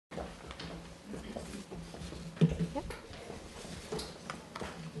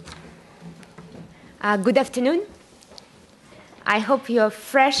Good afternoon. I hope you're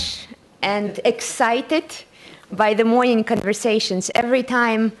fresh and excited by the morning conversations. Every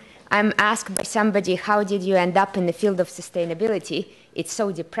time I'm asked by somebody, how did you end up in the field of sustainability, it's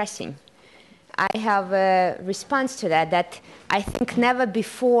so depressing. I have a response to that I think never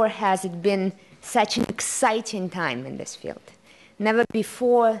before has it been such an exciting time in this field. Never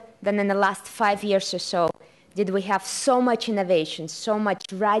before than in the last 5 years or so did we have so much innovation, so much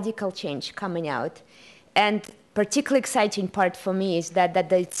radical change coming out. And particularly exciting part for me is that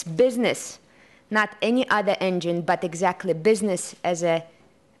it's business, not any other engine, but exactly business as a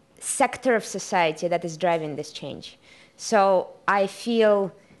sector of society that is driving this change. So I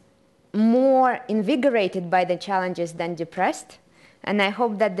feel more invigorated by the challenges than depressed. And I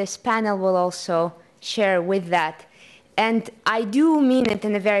hope that this panel will also share with that. And I do mean it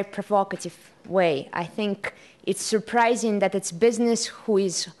in a very provocative way. I think it's surprising that it's business who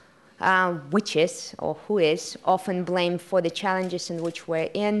is often blamed for the challenges in which we're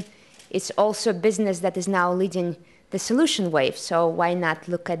in. It's also business that is now leading the solution wave, so why not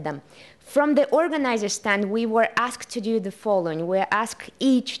look at them? From the organizer's stand, we were asked to do the following. We were asked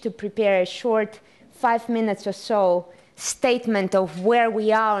each to prepare a short 5 minutes or so statement of where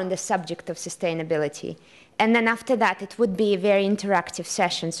we are on the subject of sustainability. And then after that, it would be a very interactive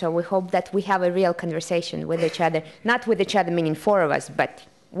session, so we hope that we have a real conversation with each other. Not with each other, meaning four of us, but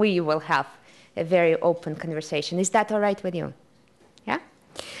we will have a very open conversation. Is that all right with you? Yeah?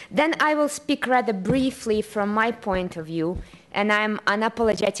 Then I will speak rather briefly from my point of view, and I'm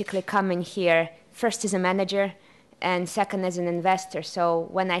unapologetically coming here first as a manager and second as an investor. So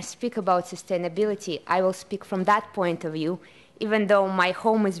when I speak about sustainability, I will speak from that point of view. Even though my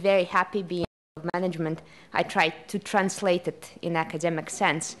home is very happy being of management, I try to translate it in academic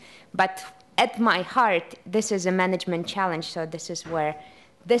sense. But at my heart, this is a management challenge, so this is where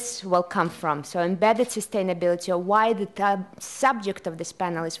this will come from. So embedded sustainability, or why the subject of this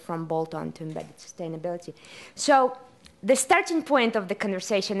panel is from bolt-on to embedded sustainability. So the starting point of the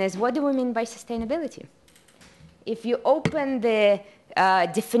conversation is, what do we mean by sustainability? If you open the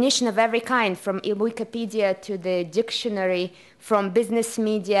definition of every kind, from Wikipedia to the dictionary, from business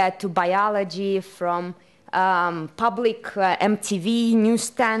media to biology, from public MTV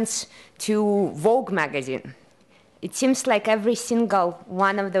newsstands to Vogue magazine, it seems like every single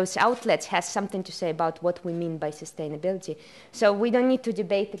one of those outlets has something to say about what we mean by sustainability. So we don't need to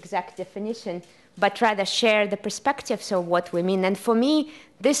debate exact definition, but rather share the perspectives of what we mean. And for me,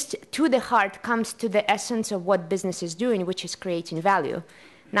 this to the heart comes to the essence of what business is doing, which is creating value.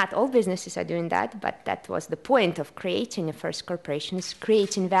 Not all businesses are doing that, but that was the point of creating a first corporation, is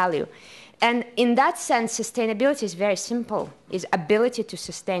creating value. And in that sense, sustainability is very simple, is ability to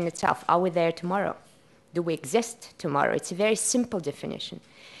sustain itself. Are we there tomorrow? Do we exist tomorrow? It's a very simple definition.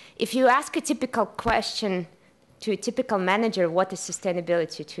 If you ask a typical question to a typical manager, what is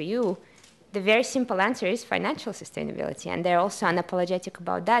sustainability to you? The very simple answer is financial sustainability, and they're also unapologetic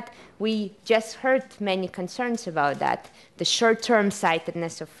about that. We just heard many concerns about that, the short-term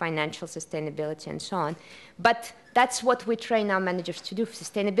sightedness of financial sustainability and so on. But that's what we train our managers to do.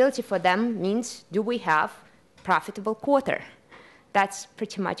 Sustainability for them means, do we have profitable quarter? That's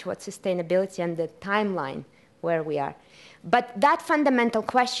pretty much what sustainability and the timeline where we are. But that fundamental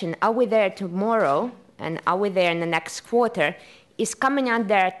question, are we there tomorrow and are we there in the next quarter, is coming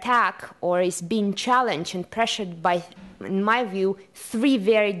under attack or is being challenged and pressured by, in my view, three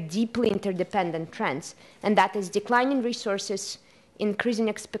very deeply interdependent trends. And that is declining resources, increasing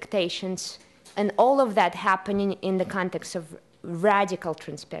expectations, and all of that happening in the context of radical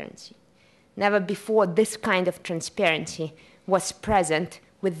transparency. Never before this kind of transparency was present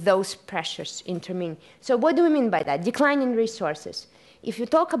with those pressures intervening. So what do we mean by that? Declining resources. If you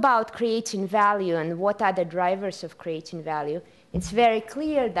talk about creating value and what are the drivers of creating value, it's very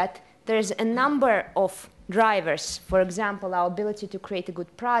clear that there's a number of drivers. For example, our ability to create a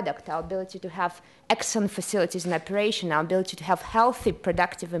good product, our ability to have excellent facilities in operation, our ability to have healthy,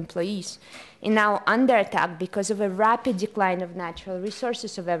 productive employees, is now under attack because of a rapid decline of natural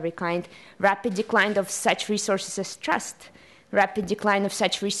resources of every kind, rapid decline of such resources as trust, rapid decline of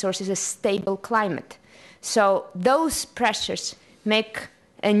such resources as stable climate. So those pressures make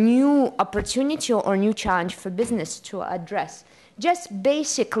a new opportunity or new challenge for business to address. Just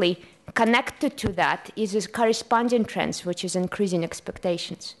basically connected to that is a corresponding trends, which is increasing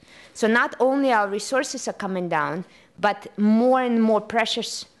expectations. So not only our resources are coming down, but more and more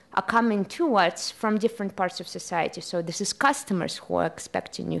pressures are coming to us from different parts of society. So this is customers who are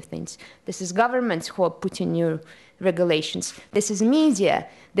expecting new things. This is governments who are putting new regulations. This is media.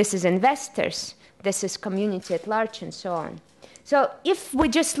 This is investors. This is community at large, and so on. So if we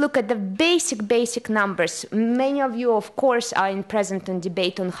just look at the basic numbers, many of you, of course, are present in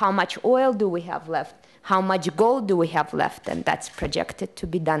debate on how much oil do we have left, how much gold do we have left, and that's projected to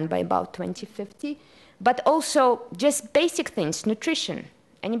be done by about 2050. But also just basic things, nutrition.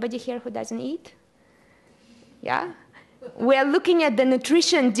 Anybody here who doesn't eat? Yeah? We're looking at the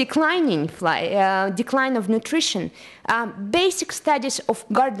nutrition decline of nutrition. Basic studies of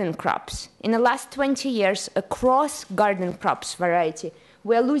garden crops. In the last 20 years, across garden crops variety,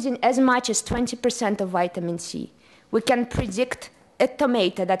 we're losing as much as 20% of vitamin C. We can predict a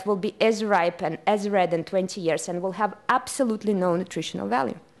tomato that will be as ripe and as red in 20 years and will have absolutely no nutritional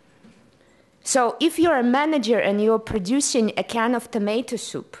value. So if you're a manager and you're producing a can of tomato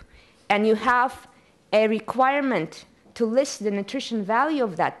soup and you have a requirement to list the nutrition value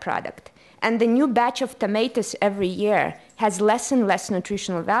of that product, and the new batch of tomatoes every year has less and less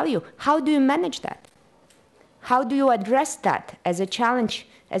nutritional value, how do you manage that? How do you address that as a challenge,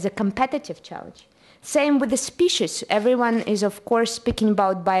 as a competitive challenge? Same with the species. Everyone is, of course, speaking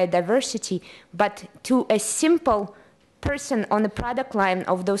about biodiversity, but to a simple person on the product line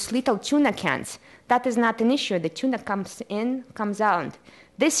of those little tuna cans, that is not an issue. The tuna comes in, comes out.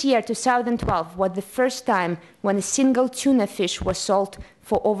 This year, 2012, was the first time when a single tuna fish was sold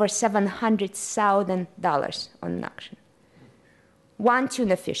for over $700,000 on an auction. One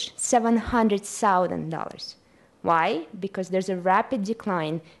tuna fish, $700,000. Why? Because there's a rapid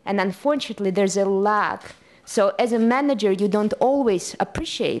decline, and unfortunately, there's a lag. So as a manager, you don't always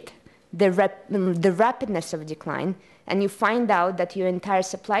appreciate the rapidness of decline, and you find out that your entire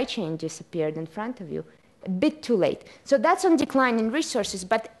supply chain disappeared in front of you a bit too late. So that's on decline in resources,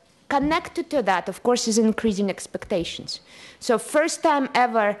 but connected to that, of course, is increasing expectations. So first time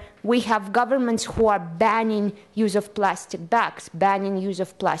ever, we have governments who are banning use of plastic bags, banning use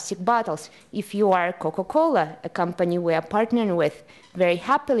of plastic bottles. If you are Coca-Cola, a company we are partnering with very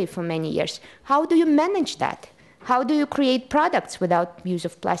happily for many years, how do you manage that? How do you create products without use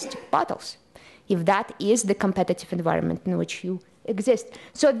of plastic bottles? If that is the competitive environment in which you exist.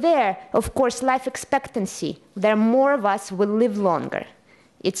 So there, of course, life expectancy, there are more of us will live longer.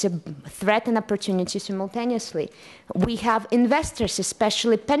 It's a threat and opportunity simultaneously. We have investors,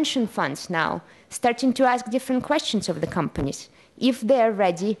 especially pension funds now, starting to ask different questions of the companies. If they're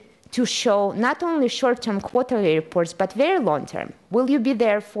ready to show not only short-term quarterly reports, but very long-term. Will you be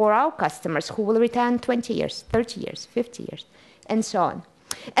there for our customers who will retire in 20 years, 30 years, 50 years, and so on?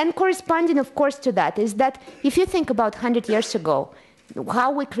 And corresponding, of course, to that is that if you think about 100 years ago,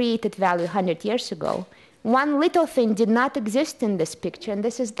 how we created value 100 years ago, one little thing did not exist in this picture, and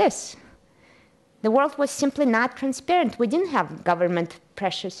this is this. The world was simply not transparent. We didn't have government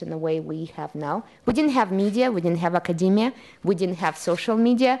pressures in the way we have now. We didn't have media. We didn't have academia. We didn't have social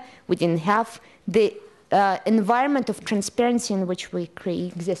media. We didn't have the environment of transparency in which we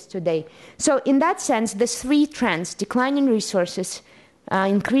exist today. So in that sense, the three trends, declining resources,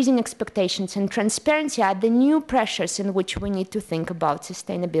 increasing expectations, and transparency are the new pressures in which we need to think about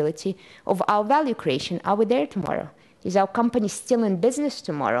sustainability of our value creation. Are we there tomorrow? Is our company still in business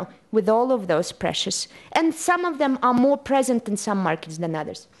tomorrow with all of those pressures? And some of them are more present in some markets than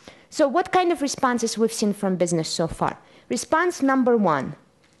others. So what kind of responses we've seen from business so far? Response number one,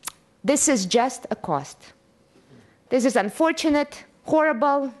 this is just a cost. This is unfortunate,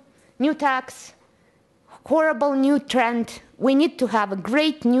 horrible, new tax, horrible new trend. We need to have a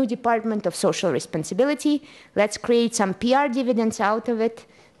great new department of social responsibility. Let's create some PR dividends out of it.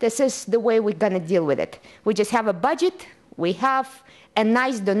 This is the way we're going to deal with it. We just have a budget. We have a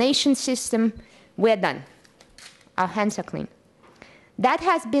nice donation system. We're done. Our hands are clean. That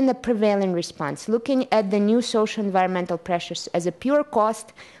has been the prevailing response, looking at the new social environmental pressures as a pure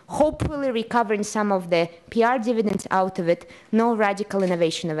cost, hopefully recovering some of the PR dividends out of it, no radical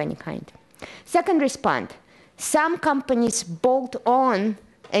innovation of any kind. Second response, some companies bolt on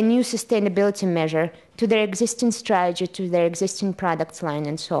a new sustainability measure to their existing strategy, to their existing products line,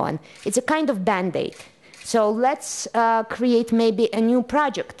 and so on. It's a kind of Band-Aid. So let's create maybe a new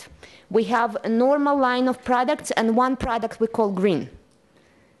project. We have a normal line of products and one product we call green.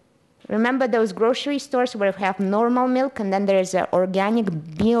 Remember those grocery stores where we have normal milk and then there's organic,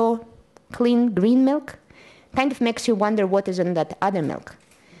 bio, clean, green milk? Kind of makes you wonder what is in that other milk.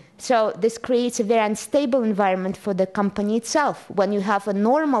 So this creates a very unstable environment for the company itself. When you have a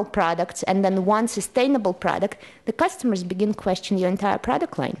normal product and then one sustainable product, the customers begin questioning your entire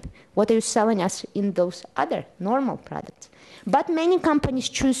product line. What are you selling us in those other normal products? But many companies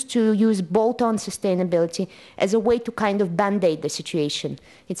choose to use bolt-on sustainability as a way to kind of band-aid the situation.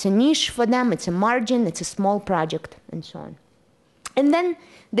 It's a niche for them, it's a margin, it's a small project, and so on. And then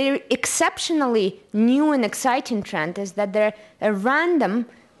the exceptionally new and exciting trend is that there are a random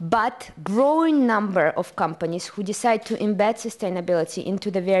but growing number of companies who decide to embed sustainability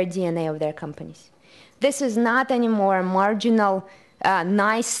into the very DNA of their companies. This is not anymore a marginal,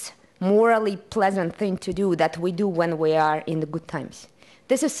 nice, morally pleasant thing to do that we do when we are in the good times.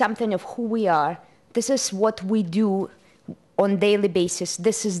 This is something of who we are. This is what we do on a daily basis.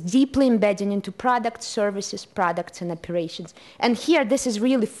 This is deeply embedded into products, services, products, and operations. And here, this is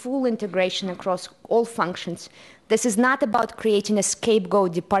really full integration across all functions. This is not about creating a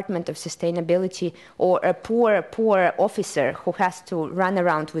scapegoat department of sustainability or a poor officer who has to run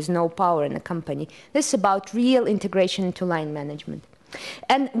around with no power in a company. This is about real integration into line management.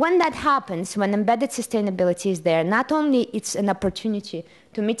 And when that happens, when embedded sustainability is there, not only it's an opportunity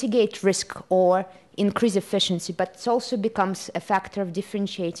to mitigate risk or increase efficiency, but it also becomes a factor of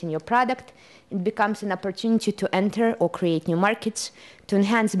differentiating your product. It becomes an opportunity to enter or create new markets, to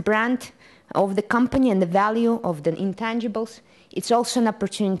enhance brand of the company and the value of the intangibles. It's also an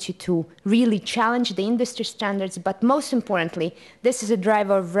opportunity to really challenge the industry standards, but most importantly, this is a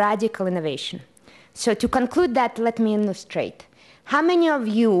driver of radical innovation. So to conclude that, let me illustrate. How many of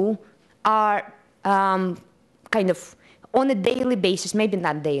you are kind of on a daily basis, maybe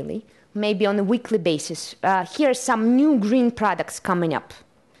not daily, maybe on a weekly basis, here are some new green products coming up.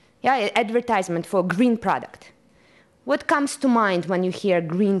 Yeah, advertisement for a green product. What comes to mind when you hear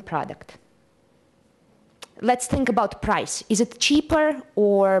green product? Let's think about price. Is it cheaper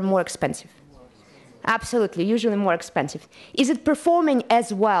or more expensive? Absolutely, usually more expensive. Is it performing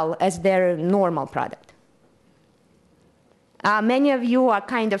as well as their normal product? Many of you are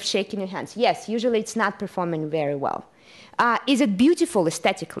kind of shaking your hands. Yes, usually it's not performing very well. Is it beautiful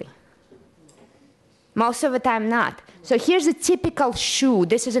aesthetically? Most of the time not. So here's a typical shoe.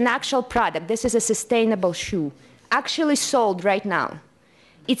 This is an actual product. This is a sustainable shoe, actually sold right now.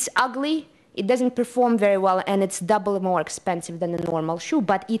 It's ugly, it doesn't perform very well, and it's double more expensive than a normal shoe,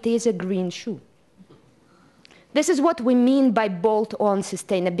 but it is a green shoe. This is what we mean by bolt-on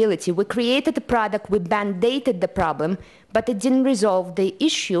sustainability. We created a product, we band-aided the problem, but it didn't resolve the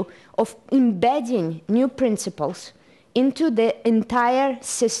issue of embedding new principles into the entire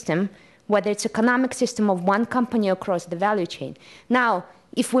system, whether it's economic system of one company across the value chain. Now,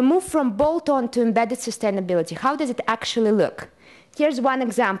 if we move from bolt-on to embedded sustainability, how does it actually look? Here's one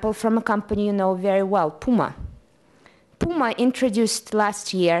example from a company you know very well, Puma. Puma introduced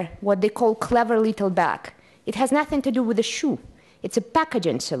last year what they call clever little bag. It has nothing to do with the shoe. It's a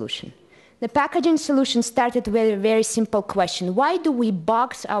packaging solution. The packaging solution started with a very simple question. Why do we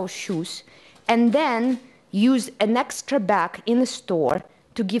box our shoes and then use an extra bag in the store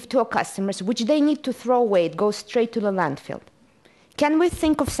to give to our customers, which they need to throw away? It goes straight to the landfill. Can we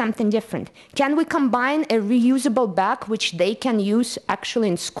think of something different? Can we combine a reusable bag, which they can use actually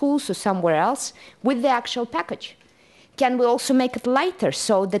in schools or somewhere else, with the actual package? Can we also make it lighter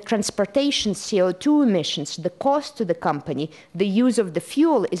so the transportation, CO2 emissions, the cost to the company, the use of the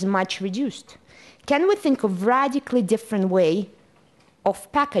fuel is much reduced? Can we think of radically different way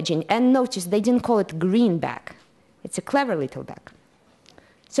of packaging? And notice they didn't call it green bag. It's a clever little bag.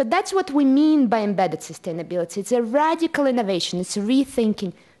 So that's what we mean by embedded sustainability. It's a radical innovation. It's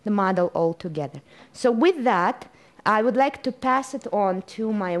rethinking the model altogether. So with that, I would like to pass it on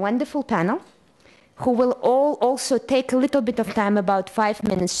to my wonderful panel, who will all also take a little bit of time, about 5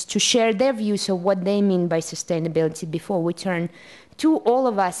 minutes, to share their views of what they mean by sustainability before we turn to all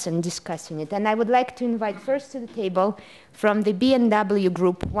of us and discussing it. And I would like to invite first to the table from the BMW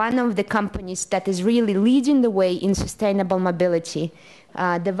Group, one of the companies that is really leading the way in sustainable mobility,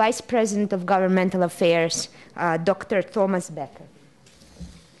 the Vice President of Governmental Affairs, Dr. Thomas Becker.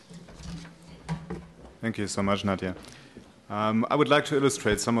 Thank you so much, Nadya. I would like to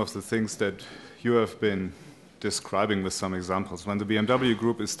illustrate some of the things that you have been describing with some examples. When the BMW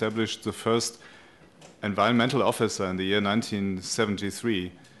Group established the first environmental officer in the year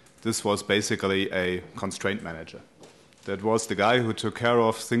 1973, this was basically a constraint manager. That was the guy who took care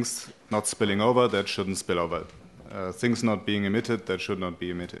of things not spilling over that shouldn't spill over, things not being emitted that should not be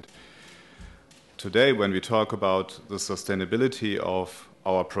emitted. Today, when we talk about the sustainability of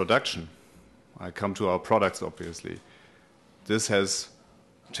our production, I come to our products, obviously, this has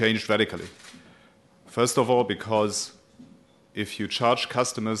changed radically. First of all, because if you charge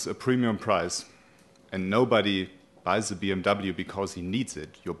customers a premium price and nobody buys a BMW because he needs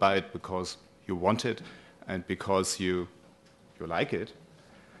it, you buy it because you want it and because you like it,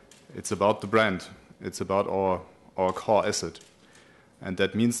 it's about the brand. It's about our core asset. And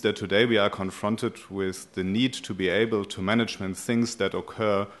that means that today we are confronted with the need to be able to manage things that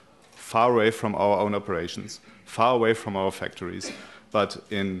occur far away from our own operations, far away from our factories, but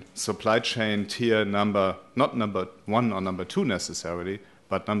in supply chain tier number, not number 1 or number 2 necessarily,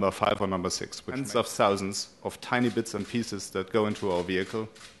 but number 5 or number 6. Tens of thousands of tiny bits and pieces that go into our vehicle?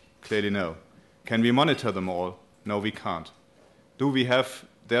 Clearly no. Can we monitor them all? No, we can't. Do we have,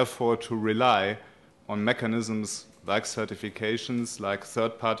 therefore, to rely on mechanisms like certifications, like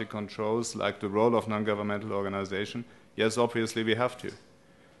third-party controls, like the role of non-governmental organization? Yes, obviously we have to.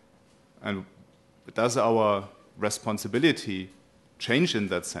 And does our responsibility change in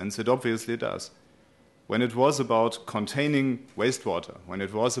that sense? It obviously does. When it was about containing wastewater, when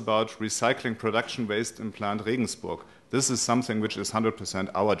it was about recycling production waste in plant Regensburg, this is something which is 100%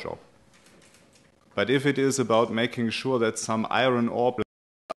 our job. But if it is about making sure that some iron ore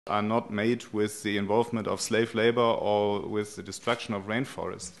are not made with the involvement of slave labor or with the destruction of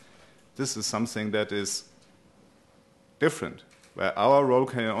rainforests, this is something that is different, where our role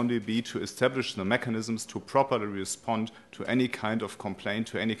can only be to establish the mechanisms to properly respond to any kind of complaint,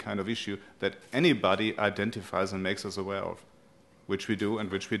 to any kind of issue that anybody identifies and makes us aware of, which we do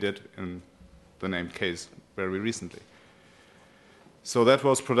and which we did in the named case very recently. So that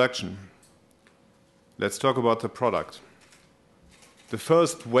was production. Let's talk about the product. The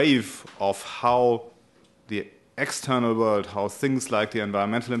first wave of how the external world, how things like the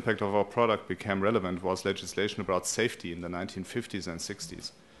environmental impact of our product became relevant was legislation about safety in the 1950s and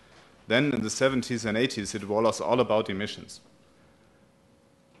 60s. Then in the 70s and 80s, it was all about emissions.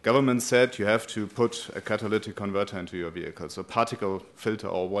 Government said you have to put a catalytic converter into your vehicles, a particle filter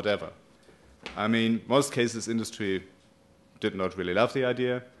or whatever. I mean, most cases industry did not really love the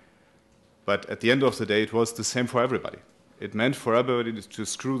idea, but at the end of the day, it was the same for everybody. It meant for everybody to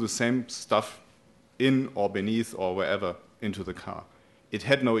screw the same stuff in or beneath or wherever into the car. It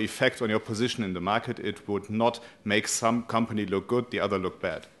had no effect on your position in the market. It would not make some company look good, the other look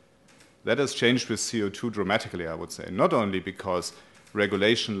bad. That has changed with CO2 dramatically, I would say, not only because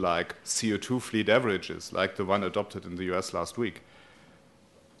regulation like CO2 fleet averages, like the one adopted in the US last week,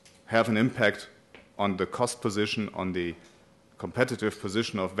 have an impact on the cost position, on the competitive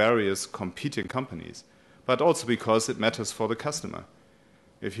position of various competing companies, but also because it matters for the customer.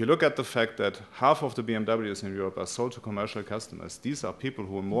 If you look at the fact that half of the BMWs in Europe are sold to commercial customers, these are people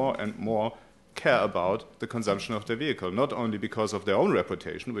who more and more care about the consumption of their vehicle, not only because of their own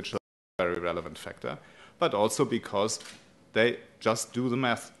reputation, which is a very relevant factor, but also because they just do the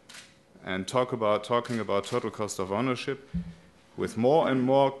math and talking about total cost of ownership. With more and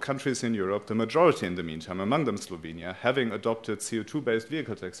more countries in Europe, the majority in the meantime, among them Slovenia, having adopted CO2-based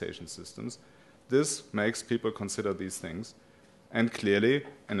vehicle taxation systems, this makes people consider these things. And clearly,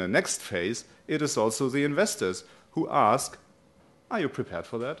 in the next phase, it is also the investors who ask, are you prepared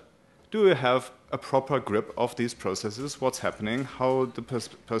for that? Do you have a proper grip of these processes, what's happening, how the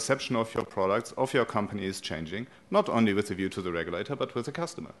perception of your products, of your company is changing, not only with a view to the regulator, but with the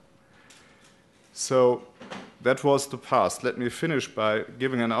customer. So that was the past. Let me finish by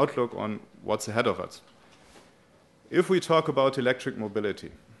giving an outlook on what's ahead of us. If we talk about electric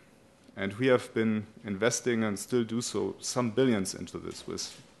mobility, and we have been investing and still do so some billions into this,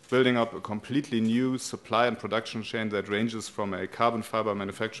 with building up a completely new supply and production chain that ranges from a carbon fiber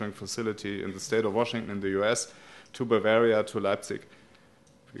manufacturing facility in the state of Washington in the US to Bavaria to Leipzig,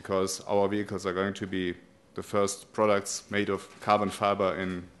 because our vehicles are going to be the first products made of carbon fiber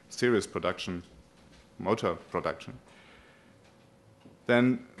in serious production, motor production.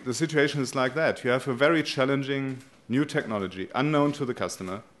 Then the situation is like that. You have a very challenging new technology, unknown to the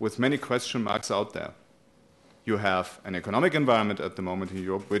customer, with many question marks out there. You have an economic environment at the moment in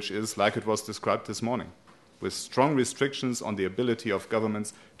Europe, which is like it was described this morning, with strong restrictions on the ability of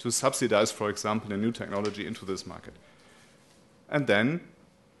governments to subsidize, for example, a new technology into this market. And then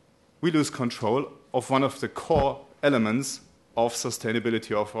we lose control of one of the core elements of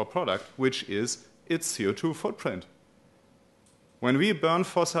sustainability of our product, which is its CO2 footprint. When we burn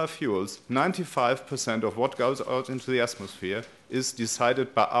fossil fuels, 95% of what goes out into the atmosphere is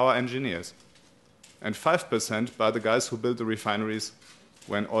decided by our engineers, and 5% by the guys who build the refineries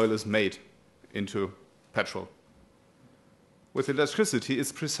when oil is made into petrol. With electricity,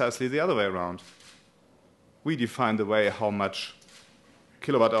 it's precisely the other way around. We define the way how much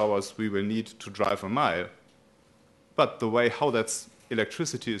kilowatt hours we will need to drive a mile, but the way how that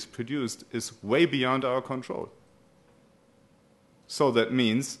electricity is produced is way beyond our control. So that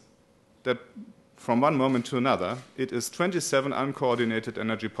means that from one moment to another, it is 27 uncoordinated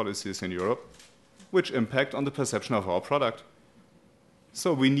energy policies in Europe which impact on the perception of our product.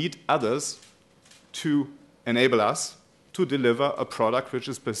 So we need others to enable us to deliver a product which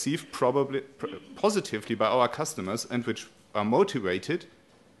is perceived probably positively by our customers and which are motivated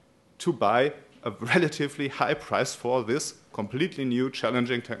to buy a relatively high price for this completely new,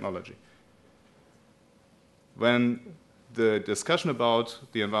 challenging technology. When the discussion about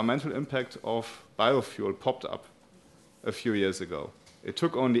the environmental impact of biofuel popped up a few years ago, it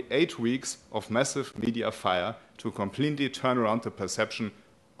took only 8 weeks of massive media fire to completely turn around the perception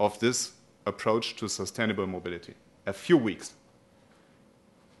of this approach to sustainable mobility. A few weeks.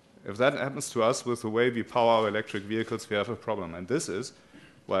 If that happens to us with the way we power our electric vehicles, we have a problem. And this is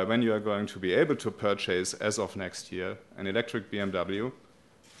why when you are going to be able to purchase, as of next year, an electric BMW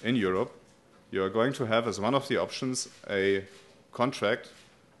in Europe, you are going to have as one of the options a contract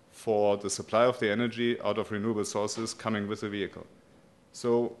for the supply of the energy out of renewable sources coming with the vehicle.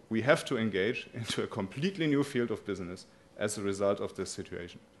 So we have to engage into a completely new field of business as a result of this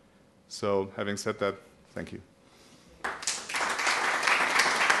situation. So having said that, thank you.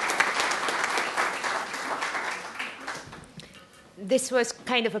 This was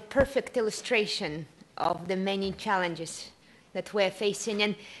kind of a perfect illustration of the many challenges that we're facing.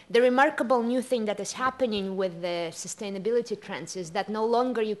 And the remarkable new thing that is happening with the sustainability trends is that no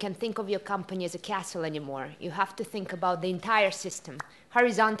longer you can think of your company as a castle anymore. You have to think about the entire system,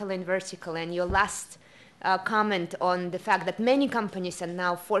 horizontal and vertical. And your last comment on the fact that many companies are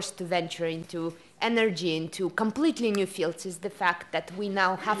now forced to venture into energy, into completely new fields, is the fact that we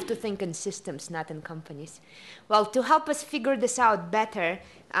now have to think in systems, not in companies. Well, to help us figure this out better,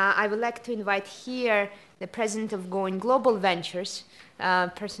 I would like to invite here the president of UN Global Ventures,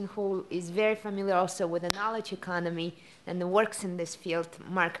 a person who is very familiar also with the knowledge economy and works in this field,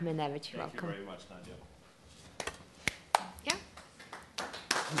 Mark Minevich. Welcome. Thank you very much, Nadya. Yeah.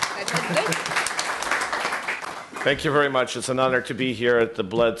 That's good. Thank you very much. It's an honor to be here at the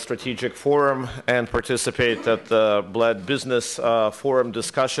Bled Strategic Forum and participate at the Bled Business Forum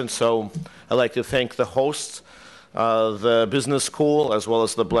discussion. So I'd like to thank the hosts, the business school, as well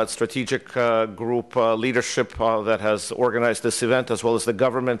as the Bled Strategic Group leadership that has organized this event, as well as the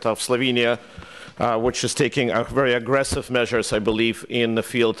government of Slovenia, which is taking very aggressive measures, I believe, in the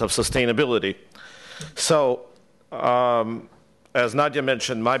field of sustainability. So, as Nadya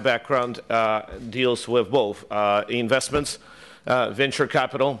mentioned, my background deals with both investments, venture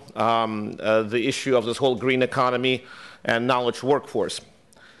capital, the issue of this whole green economy, and knowledge workforce.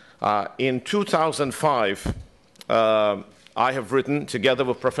 In 2005, I have written, together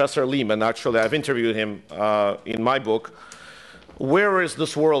with Professor Lehman, actually I've interviewed him in my book, Where is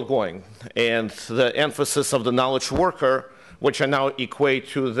this world going? And the emphasis of the knowledge worker, which I now equate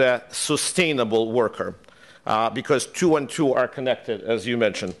to the sustainable worker. Because 2 and 2 are connected, as you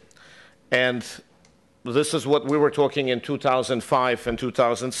mentioned. And this is what we were talking in 2005 and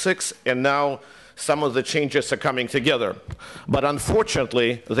 2006, and now some of the changes are coming together. But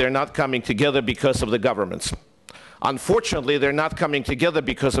unfortunately, they're not coming together because of the governments. Unfortunately, they're not coming together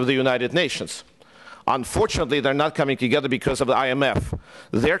because of the United Nations. Unfortunately, they're not coming together because of the IMF.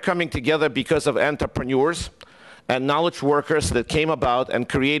 They're coming together because of entrepreneurs and knowledge workers that came about and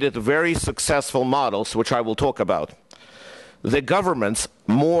created very successful models, which I will talk about. The governments,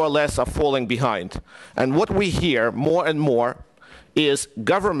 more or less, are falling behind. And what we hear more and more is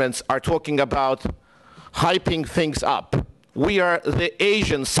governments are talking about hyping things up. We are the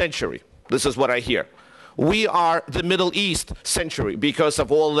Asian century. This is what I hear. We are the Middle East century because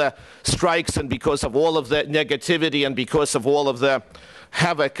of all the strikes and because of all of the negativity and because of all of the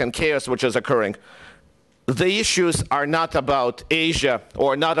havoc and chaos which is occurring. The issues are not about Asia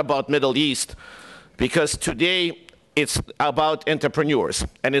or not about Middle East, because today it's about entrepreneurs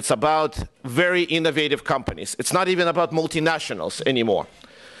and it's about very innovative companies. It's not even about multinationals anymore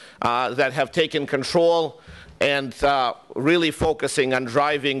that have taken control and really focusing on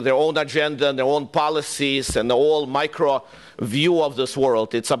driving their own agenda and their own policies and the whole micro view of this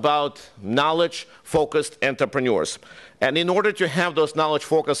world. It's about knowledge-focused entrepreneurs. And in order to have those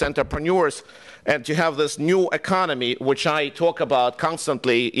knowledge-focused entrepreneurs and to have this new economy, which I talk about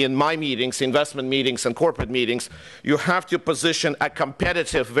constantly in my meetings, investment meetings and corporate meetings, you have to position a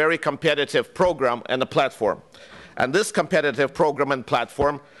competitive, very competitive program and a platform. And this competitive program and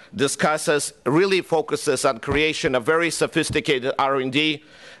platform discusses, really focuses on creation of very sophisticated R&D,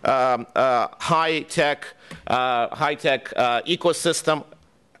 high-tech ecosystem,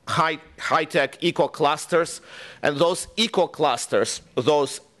 high-tech eco-clusters, and those eco-clusters,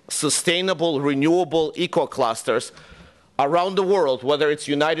 those sustainable, renewable eco-clusters around the world, whether it's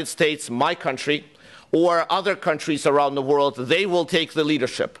United States, my country, or other countries around the world, they will take the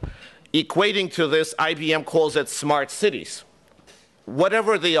leadership. Equating to this, IBM calls it smart cities.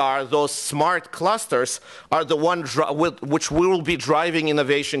 Whatever they are, those smart clusters are the ones which will be driving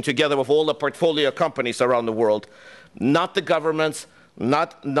innovation together with all the portfolio companies around the world, not the governments,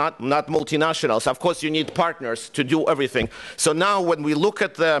 not multinationals. Of course, you need partners to do everything. So now when we look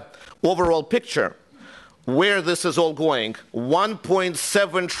at the overall picture, where this is all going,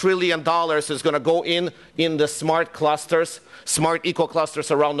 $1.7 trillion is going to go in the smart clusters, smart eco-clusters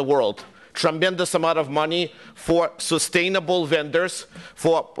around the world. Tremendous amount of money for sustainable vendors,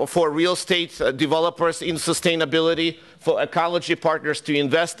 for real estate developers in sustainability, for ecology partners to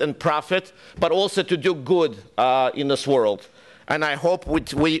invest and profit, but also to do good in this world. And I hope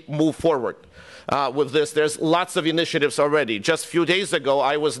we move forward with this. There's lots of initiatives already. Just a few days ago,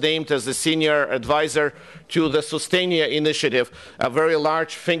 I was named as the senior advisor to the Zunanja initiative, a very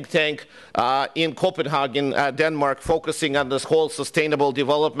large think tank in Copenhagen, Denmark, focusing on this whole sustainable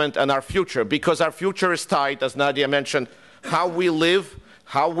development and our future, because our future is tied, as Nadya mentioned, how we live,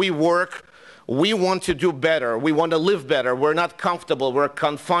 how we work. We want to do better. We want to live better. We're not comfortable. We're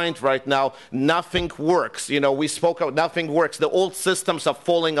confined right now. Nothing works. You know, we spoke of nothing works. The old systems are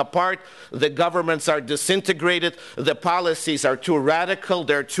falling apart. The governments are disintegrated. The policies are too radical.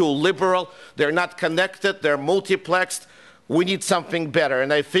 They're too liberal. They're not connected. They're multiplexed. We need something better.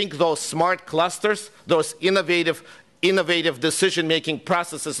 And I think those smart clusters, those innovative decision-making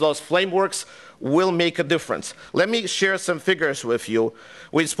processes, those frameworks will make a difference. Let me share some figures with you.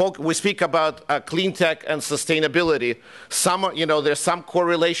 We speak about clean tech and sustainability. There's some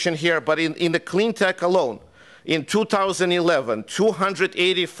correlation here, but in the clean tech alone, in 2011,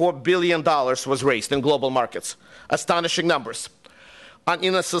 $284 billion was raised in global markets. Astonishing numbers. And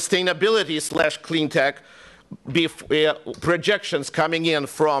in a sustainability/clean tech, projections coming in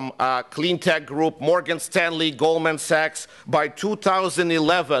from Clean Tech Group, Morgan Stanley, Goldman Sachs, by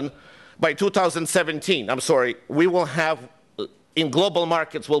 2017, we will have, in global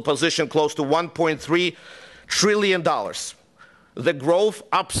markets, will position close to $1.3 trillion. The growth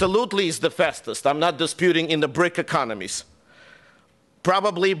absolutely is the fastest. I'm not disputing in the BRIC economies.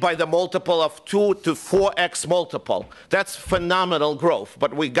 Probably by the multiple of 2 to 4x multiple. That's phenomenal growth,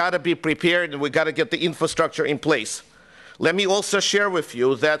 but we got to be prepared and we got to get the infrastructure in place. Let me also share with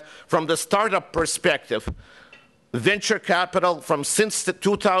you that from the startup perspective, venture capital since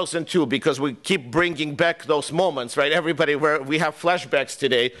 2002, because we keep bringing back those moments, right? Everybody, we have flashbacks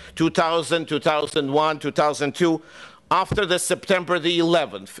today, 2000, 2001, 2002. After the September the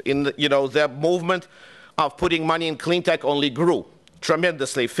 11th, the movement of putting money in clean tech only grew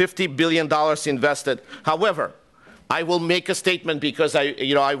tremendously, $50 billion invested. However, I will make a statement because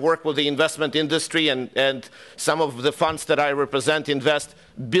I work with the investment industry and some of the funds that I represent invest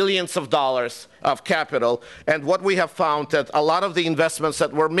billions of dollars of capital. And what we have found that a lot of the investments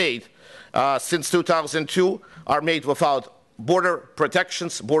that were made since 2002 are made without border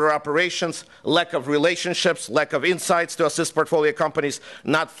protections, border operations, lack of relationships, lack of insights to assist portfolio companies,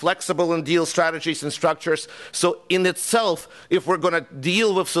 not flexible in deal strategies and structures. So in itself, if we're going to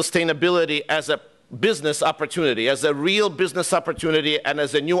deal with sustainability as a business opportunity, as a real business opportunity and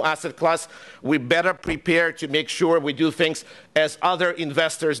as a new asset class, we better prepare to make sure we do things as other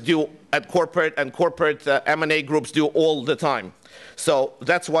investors do at corporate and corporate M&A groups do all the time. So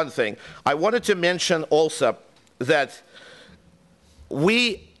that's one thing. I wanted to mention also that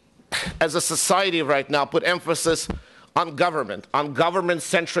we, as a society right now, put emphasis on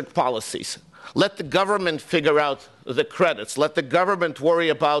government-centric policies. Let the government figure out the credits. Let the government worry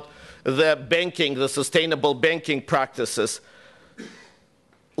about the banking, the sustainable banking practices.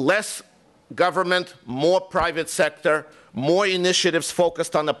 Less government, more private sector, more initiatives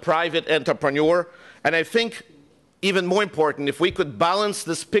focused on the private entrepreneur. And I think, even more important, if we could balance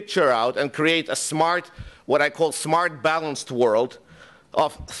this picture out and create a smart, what I call smart, balanced world,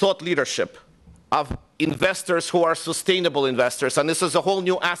 of thought leadership, of investors who are sustainable investors. And this is a whole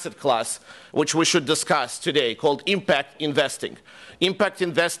new asset class which we should discuss today called impact investing. Impact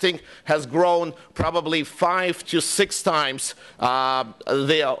investing has grown probably 5 to 6 times from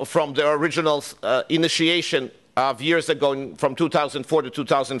the original initiation of years ago from 2004 to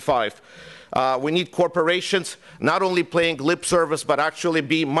 2005. We need corporations not only playing lip service, but actually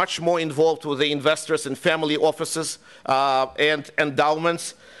be much more involved with the investors and family offices and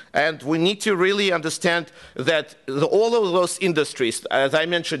endowments. And we need to really understand that all of those industries, as I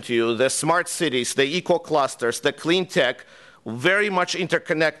mentioned to you, the smart cities, the eco-clusters, the clean tech, very much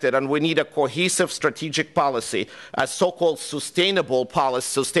interconnected, and we need a cohesive strategic policy, a so-called sustainable policy,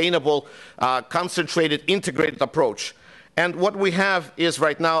 sustainable, concentrated, integrated approach. And what we have is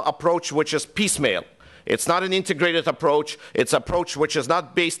right now an approach which is piecemeal. It's not an integrated approach. It's an approach which is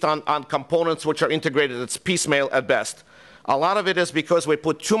not based on components which are integrated. It's piecemeal at best. A lot of it is because we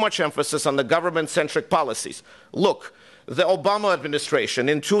put too much emphasis on the government-centric policies. Look, the Obama administration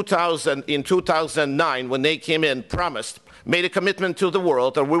in 2009, when they came in, made a commitment to the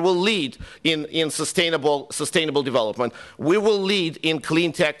world that we will lead in sustainable development. We will lead in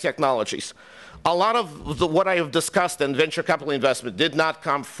clean tech technologies. A lot of what I have discussed in venture capital investment did not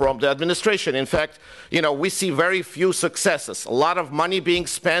come from the administration. In fact, we see very few successes. A lot of money being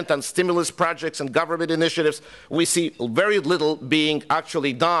spent on stimulus projects and government initiatives. We see very little being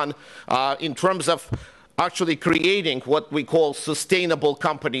actually done in terms of actually creating what we call sustainable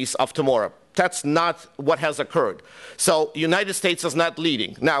companies of tomorrow. That's not what has occurred. So the United States is not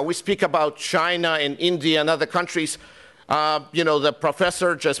leading. Now, we speak about China and India and other countries. The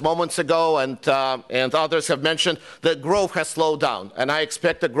professor just moments ago and others have mentioned that growth has slowed down. And I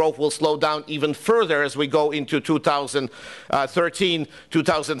expect that growth will slow down even further as we go into 2013,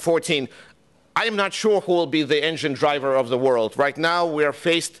 2014. I am not sure who will be the engine driver of the world. Right now, we are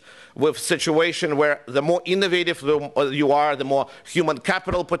faced with a situation where the more innovative you are, the more human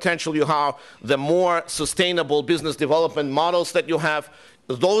capital potential you have, the more sustainable business development models that you have,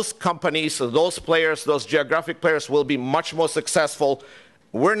 those companies, those players, those geographic players will be much more successful.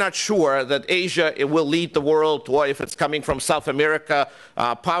 We're not sure that Asia will lead the world, or if it's coming from South America.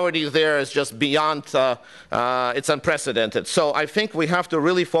 Poverty there is just beyond, it's unprecedented. So I think we have to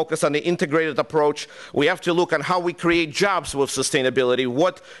really focus on the integrated approach. We have to look at how we create jobs with sustainability.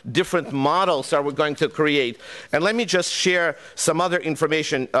 What different models are we going to create? And let me just share some other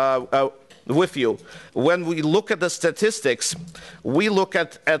information with you. When we look at the statistics, we look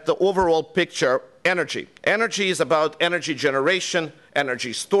at the overall picture. Energy. Energy is about energy generation,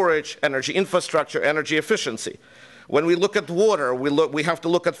 energy storage, energy infrastructure, energy efficiency. When we look at water, we have to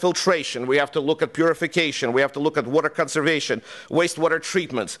look at filtration, we have to look at purification, we have to look at water conservation, wastewater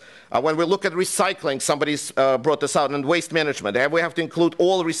treatments. When we look at recycling, somebody's brought this out, and waste management, and we have to include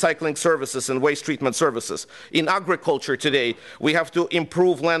all recycling services and waste treatment services. In agriculture today, we have to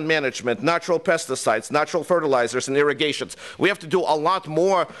improve land management, natural pesticides, natural fertilizers, and irrigations. We have to do a lot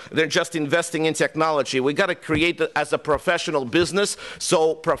more than just investing in technology. We got to create it as a professional business,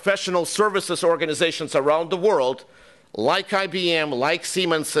 so professional services organizations around the world, like IBM, like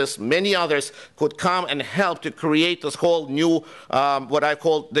Siemens, many others, could come and help to create this whole new, what I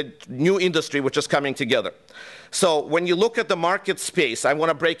call the new industry, which is coming together. So when you look at the market space, I want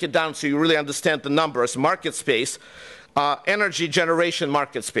to break it down so you really understand the numbers. Market space, energy generation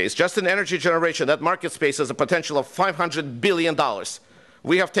market space. Just in energy generation, that market space has a potential of $500 billion.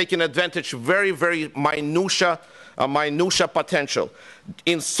 We have taken advantage of very, very minutia potential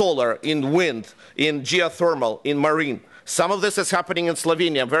in solar, in wind, in geothermal, in marine. Some of this is happening in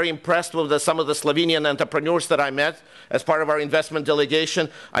Slovenia. I'm very impressed with some of the Slovenian entrepreneurs that I met as part of our investment delegation.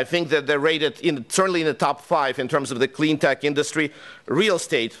 I think that they're rated certainly in the top 5 in terms of the clean tech industry. Real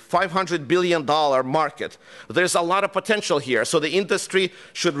estate, $500 billion market. There's a lot of potential here. So the industry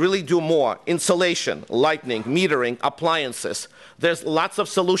should really do more. Insulation, lighting, metering, appliances. There's lots of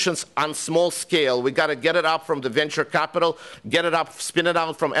solutions on small scale. We got to get it up from the venture capital, get it up, spin it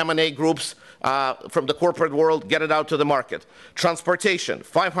out from M&A groups, from the corporate world, get it out to the market. Transportation,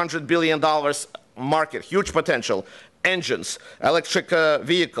 $500 billion market, huge potential. Engines, electric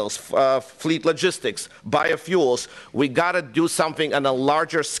vehicles, fleet logistics, biofuels. We got to do something on a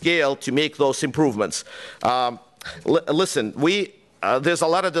larger scale to make those improvements. Listen, there's a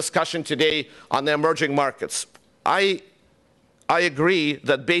lot of discussion today on the emerging markets. I agree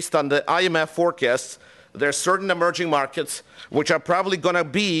that based on the IMF forecasts, there are certain emerging markets which are probably going to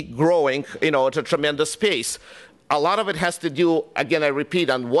be growing, at a tremendous pace. A lot of it has to do, again, I repeat,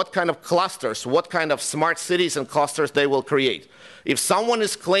 on what kind of clusters, what kind of smart cities and clusters they will create. If someone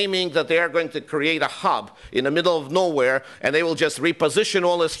is claiming that they are going to create a hub in the middle of nowhere and they will just reposition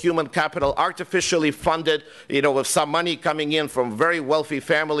all this human capital, artificially funded, with some money coming in from very wealthy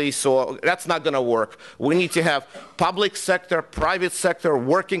families, so that's not going to work. We need to have public sector, private sector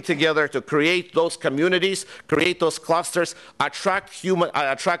working together to create those communities, create those clusters, attract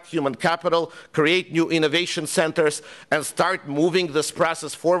human capital, create new innovation centers, and start moving this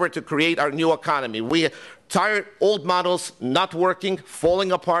process forward to create our new economy. We tired old models not working,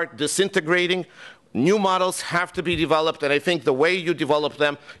 falling apart, disintegrating. New models have to be developed, and I think the way you develop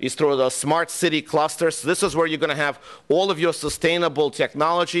them is through the smart city clusters. This is where you're going to have all of your sustainable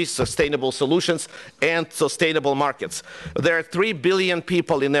technologies, sustainable solutions, and sustainable markets. There are 3 billion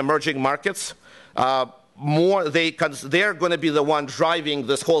people in the emerging markets. They're going to be the one driving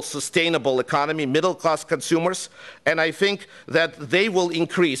this whole sustainable economy, middle-class consumers, and I think that they will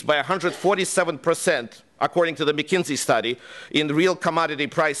increase by 147% according to the McKinsey study, in real commodity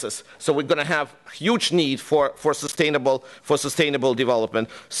prices. So we're going to have huge need for sustainable development.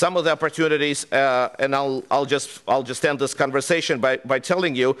 Some of the opportunities, and I'll just end this conversation by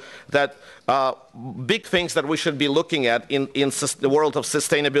telling you that big things that we should be looking at in the world of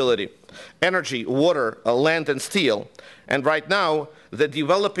sustainability: energy, water, land, and steel. And right now, the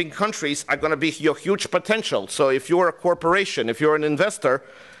developing countries are going to be your huge potential. So if you're a corporation, if you're an investor,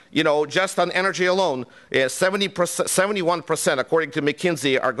 you know, just on energy alone, 71%, according to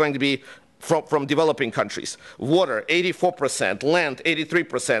McKinsey, are going to be from developing countries. Water, 84%, land,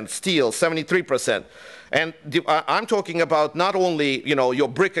 83%, steel, 73%. And I'm talking about not only, you know, your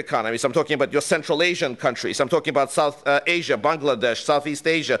BRIC economies, I'm talking about your Central Asian countries, I'm talking about South Asia, Bangladesh, Southeast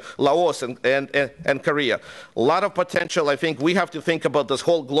Asia, Laos, and Korea. A lot of potential. I think we have to think about this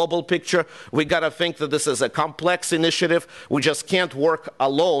whole global picture. We got to think that this is a complex initiative. We just can't work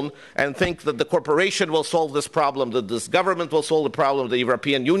alone and think that the corporation will solve this problem, that this government will solve the problem, the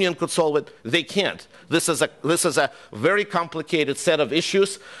European Union could solve it. They can't. This is a very complicated set of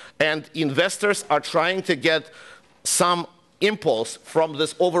issues, and investors are trying to get some impulse from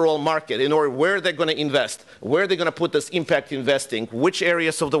this overall market in order where they're going to invest, where they're going to put this impact investing, which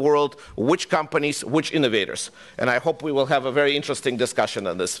areas of the world, which companies, which innovators. And I hope we will have a very interesting discussion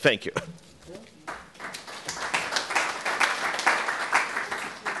on this. Thank you.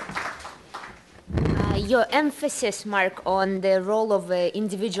 Your emphasis, Mark, on the role of an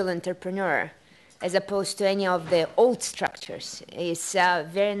individual entrepreneur as opposed to any of the old structures is a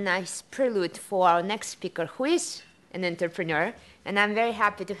very nice prelude for our next speaker, who is an entrepreneur. And I'm very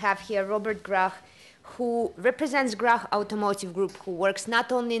happy to have here Robert Grah, who represents Grah Automotive Group, who works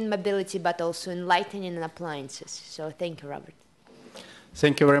not only in mobility but also in lighting and appliances. So thank you, Robert.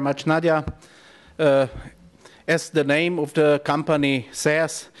 Thank you very much, Nadya. As the name of the company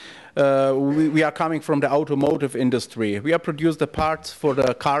says, we are coming from the automotive industry. We have produced the parts for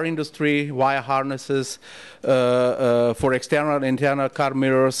the car industry, wire harnesses, for external and internal car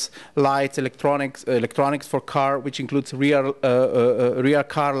mirrors, lights, electronics for car, which includes rear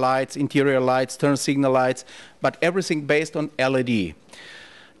car lights, interior lights, turn signal lights, but everything based on LED.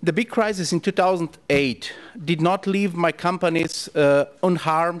 The big crisis in 2008 did not leave my companies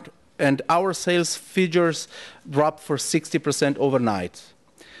unharmed, and our sales figures dropped for 60% overnight.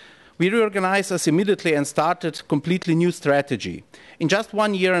 We reorganized us immediately and started a completely new strategy. In just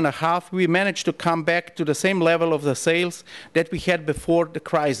 1.5 years, we managed to come back to the same level of the sales that we had before the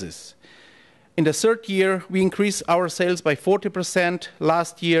crisis. In the third year, we increased our sales by 40%,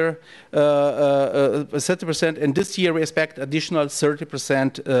 last year 30%, and this year we expect additional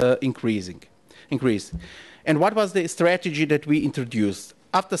 30% increase. And what was the strategy that we introduced?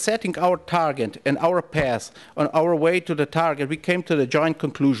 After setting our target and our path on our way to the target, we came to the joint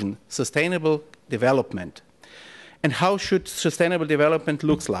conclusion: sustainable development. And how should sustainable development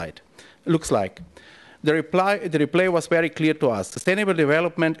looks like? The reply was very clear to us. Sustainable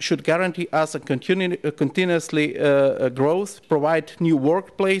development should guarantee us a continuously growth, provide new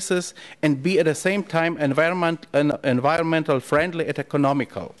workplaces, and be at the same time environmental friendly and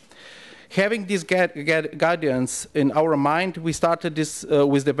economical. Having this guidance in our mind, we started this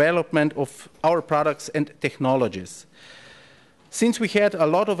with development of our products and technologies. Since we had a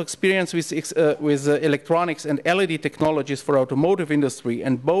lot of experience with electronics and LED technologies for automotive industry,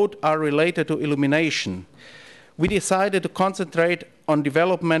 and both are related to illumination, we decided to concentrate on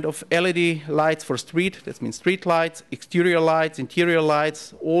development of LED lights for street, that means street lights, exterior lights, interior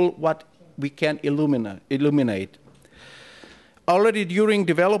lights, all what we can illuminate. Already during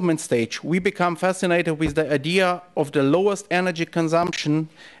development stage, we become fascinated with the idea of the lowest energy consumption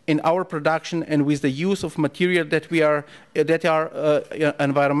in our production and with the use of material that are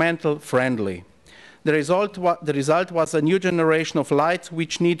environmental friendly. The result was a new generation of lights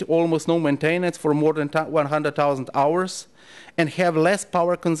which need almost no maintenance for more than 100,000 hours and have less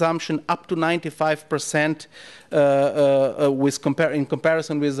power consumption, up to 95% in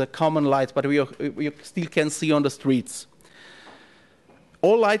comparison with the common lights, but we still can see on the streets.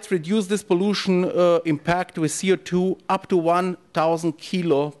 All lights reduce this pollution impact with CO2 up to 1,000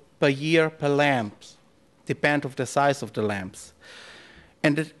 kilo per year per lamps, depend on the size of the lamps.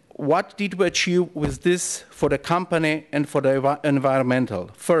 And what did we achieve with this for the company and for the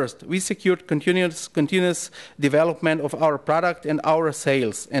environmental? First, we secured continuous development of our product and our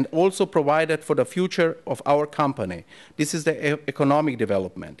sales, and also provided for the future of our company. This is the economic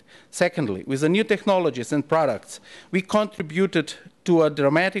development. Secondly, with the new technologies and products, we contributed to a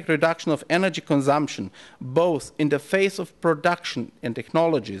dramatic reduction of energy consumption, both in the phase of production and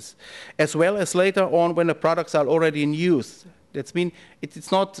technologies, as well as later on when the products are already in use. That means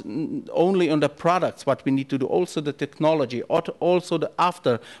it's not only on the products what we need to do, also the technology, also the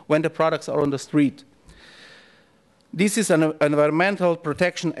after, when the products are on the street. This is an environmental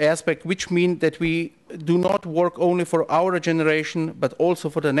protection aspect, which means that we do not work only for our generation, but also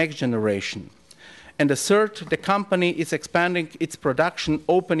for the next generation. And the third, the company is expanding its production,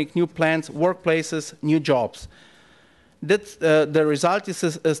 opening new plants, workplaces, new jobs. That's, the result is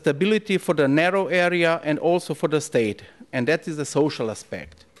a stability for the narrow area and also for the state. And that is the social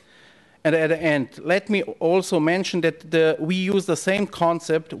aspect. And at the end, let me also mention that we use the same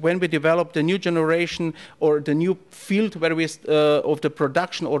concept when we develop the new generation or the new field where we, of the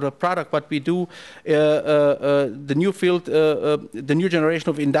production or the product, what we do, the new field, the new generation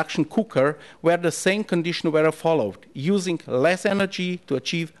of induction cooker, where the same conditions were followed, using less energy to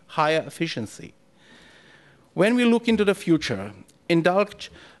achieve higher efficiency. When we look into the future,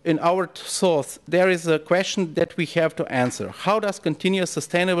 indulge in our thoughts, there is a question that we have to answer. How does continuous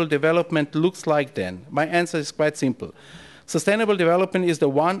sustainable development looks like then? My answer is quite simple. Sustainable development is the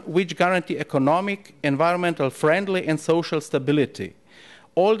one which guarantees economic, environmental friendly and social stability.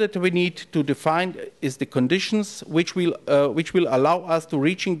 All that we need to define is the conditions which will allow us to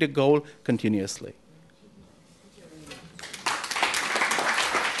reaching the goal continuously.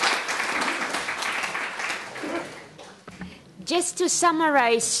 Just to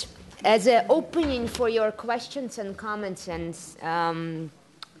summarize, as an opening for your questions and comments and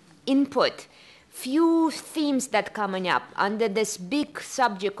input, few themes that coming up under this big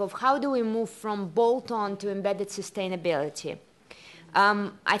subject of how do we move from bolt-on to embedded sustainability.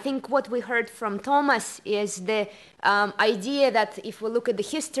 I think what we heard from Thomas is the idea that if we look at the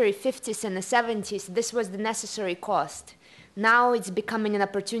history, 50s and the 70s, this was the necessary cost. Now it's becoming an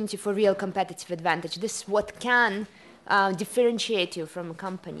opportunity for real competitive advantage. This is what can differentiate you from a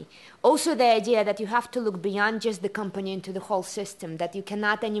company. Also the idea that you have to look beyond just the company into the whole system, that you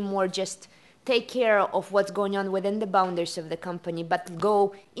cannot anymore just take care of what's going on within the boundaries of the company, but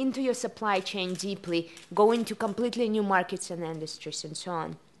go into your supply chain deeply, go into completely new markets and industries and so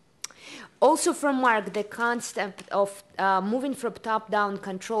on. Also from Mark, the concept of moving from top-down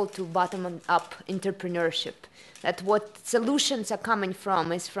control to bottom-up entrepreneurship. That what solutions are coming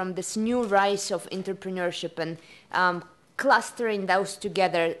from is from this new rise of entrepreneurship and clustering those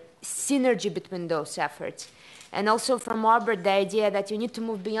together, synergy between those efforts. And also from Robert, the idea that you need to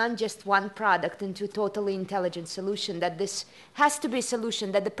move beyond just one product into a totally intelligent solution, that this has to be a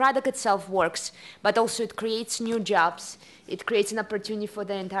solution, that the product itself works, but also it creates new jobs, it creates an opportunity for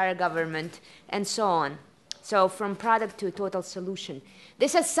the entire government, and so on. So from product to a total solution.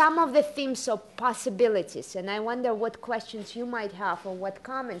 These are some of the themes of possibilities, and I wonder what questions you might have or what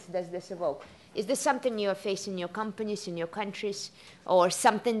comments does this evoke. Is this something you are facing in your companies, in your countries, or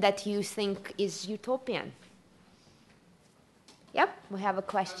something that you think is utopian? Yep, we have a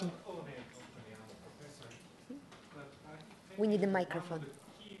question. We need a microphone.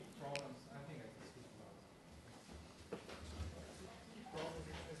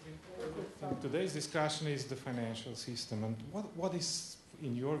 Today's discussion is the financial system, and what is,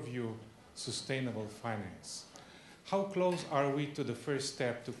 in your view, sustainable finance? How close are we to the first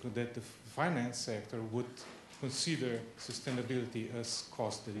step that the finance sector would consider sustainability as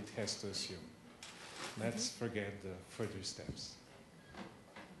cost that it has to assume? Let's forget the further steps.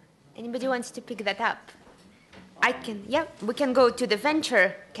 Anybody wants to pick that up? I can, yeah, we can go to the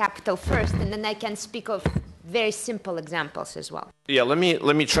venture capital first, and then I can speak of very simple examples as well. Yeah, let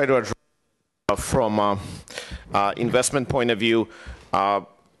me try to address from investment point of view.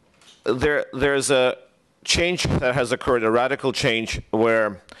 There's a change that has occurred, a radical change,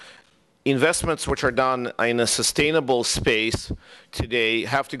 where investments which are done in a sustainable space today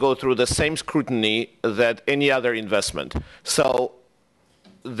have to go through the same scrutiny that any other investment. So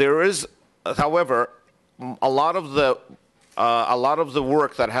there is, however, a lot of the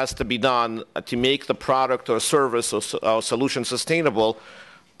work that has to be done to make the product or service or solution sustainable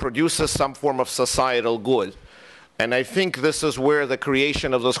produces some form of societal good. And I think this is where the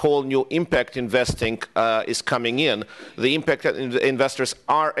creation of this whole new impact investing is coming in. The impact investors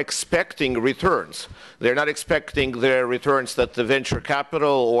are expecting returns. They're not expecting their returns that the venture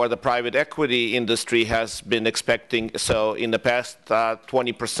capital or the private equity industry has been expecting. So in the past,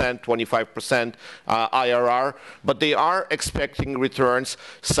 20%, 25% IRR, but they are expecting returns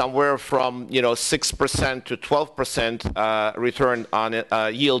somewhere from 6% to 12% return on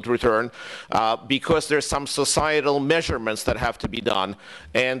yield return because there's some societal measurements that have to be done.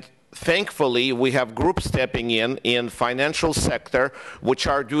 And thankfully, we have groups stepping in financial sector, which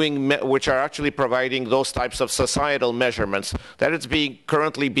are actually providing those types of societal measurements. That is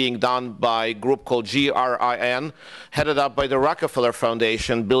currently being done by a group called GRIN, headed up by the Rockefeller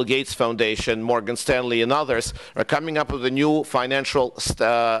Foundation, Bill Gates Foundation, Morgan Stanley, and others, are coming up with the new financial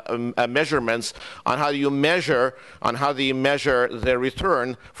measurements on how you measure the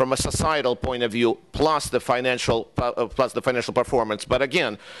return from a societal point of view, plus the financial performance. But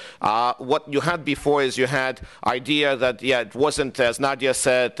again, what you had before is you had idea that, yeah, it wasn't, as Nadya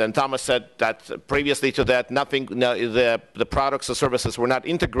said and Thomas said, that previously to that, the products or services were not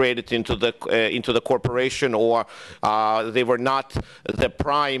integrated into the corporation, or they were not the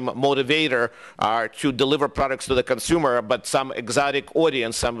prime motivator to deliver products to the consumer, but some exotic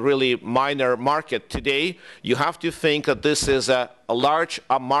audience, some really minor market. Today, you have to think that this is a large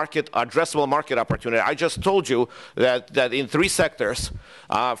addressable market opportunity. I just told you that in 3 sectors,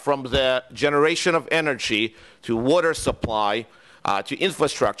 from the generation of energy to water supply to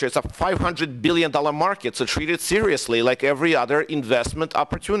infrastructure, it's a $500 billion market, so treat it seriously like every other investment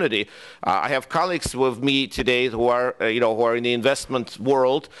opportunity. I have colleagues with me today who are in the investment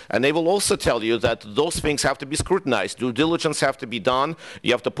world, and they will also tell you that those things have to be scrutinized. Due diligence have to be done.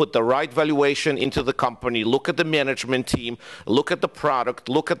 You have to put the right valuation into the company, look at the management team, look at the product,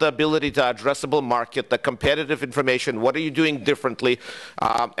 look at the ability to addressable market, the competitive information, what are you doing differently?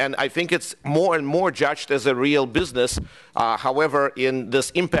 And I think it's more and more judged as a real business. However, in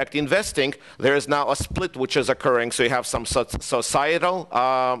this impact investing, there is now a split which is occurring. So you have some societal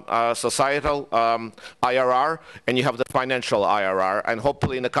IRR, and you have the financial IRR. And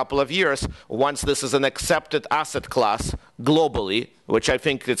hopefully in a couple of years, once this is an accepted asset class globally, which I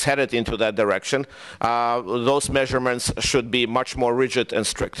think it's headed into that direction, those measurements should be much more rigid and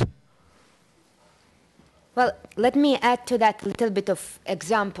strict. Well, let me add to that a little bit of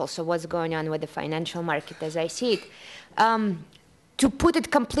examples of what's going on with the financial market as I see it. To put it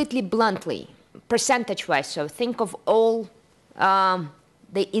completely bluntly, percentage-wise, so think of all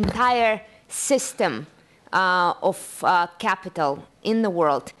the entire system of capital in the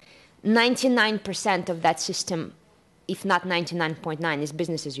world. 99% of that system, if not 99.9, is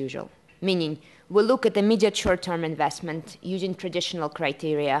business as usual. Meaning, we look at immediate short-term investment using traditional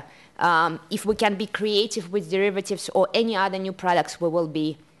criteria. If we can be creative with derivatives or any other new products,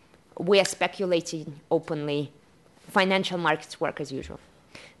 we are speculating openly. Financial markets work as usual.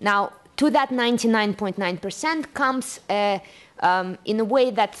 Now, to that 99.9% comes in a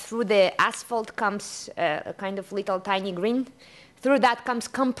way that through the asphalt comes a kind of little tiny green. Through that comes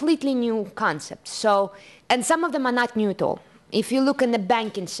completely new concepts. So, and some of them are not new at all. If you look in the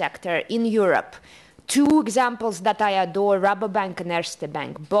banking sector in Europe, 2 examples that I adore, Rabobank and Erste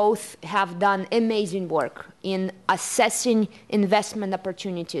Bank, both have done amazing work in assessing investment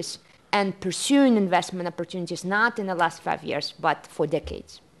opportunities and pursuing investment opportunities, not in the last 5 years, but for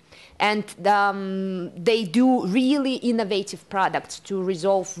decades. And they do really innovative products to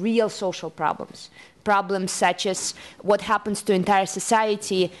resolve real social problems. Problems such as what happens to entire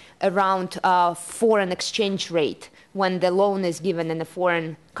society around foreign exchange rate when the loan is given in a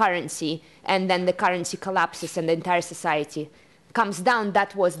foreign currency and then the currency collapses and the entire society comes down.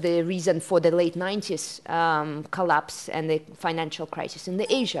 That was the reason for the late 90s collapse and the financial crisis in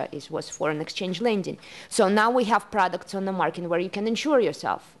Asia was foreign exchange lending. So now we have products on the market where you can insure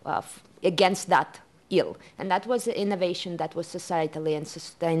yourself against that ill. And that was the innovation that was societally and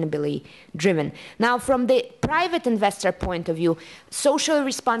sustainably driven. Now, from the private investor point of view, socially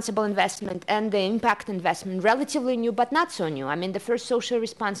responsible investment and the impact investment, relatively new, but not so new. I mean, the first socially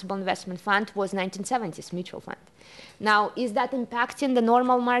responsible investment fund was 1970s mutual fund. Now, is that impacting the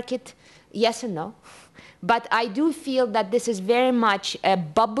normal market? Yes and no. But I do feel that this is very much a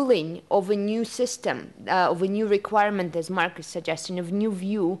bubbling of a new system, of a new requirement, as Mark is suggesting, of new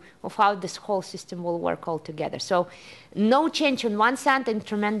view of how this whole system will work all together. So no change on one side and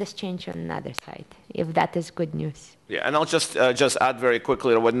tremendous change on another side, if that is good news. Yeah, and I'll just add very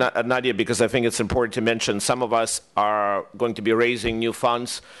quickly to what Nadya, because I think it's important to mention, some of us are going to be raising new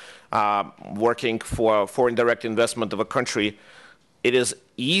funds, working for foreign direct investment of a country. It is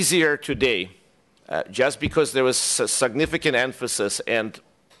easier today, just because there was a significant emphasis and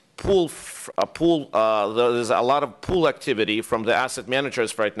there's a lot of pool activity from the asset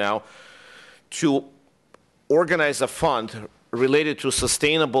managers right now to organize a fund related to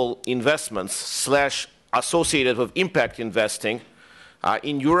sustainable investments / associated with impact investing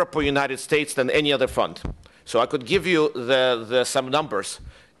in Europe or United States than any other fund. So I could give you some numbers.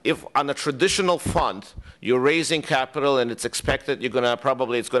 If on a traditional fund you're raising capital and it's expected it's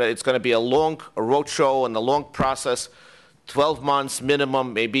going to be a long roadshow and a long process 12 months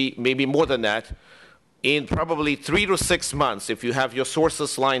minimum, maybe more than that. In probably 3 to 6 months, if you have your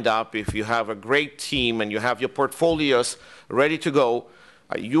sources lined up, if you have a great team and you have your portfolios ready to go,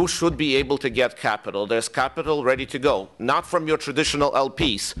 you should be able to get capital. There's capital ready to go, not from your traditional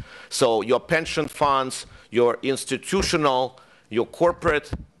LPs. So your pension funds, your institutional, your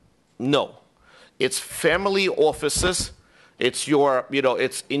corporate, no. It's family offices. It's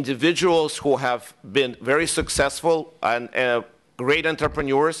it's individuals who have been very successful and great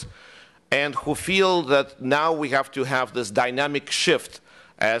entrepreneurs, and who feel that now we have to have this dynamic shift,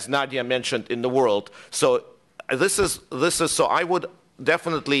 as Nadya mentioned, in the world. So this is so I would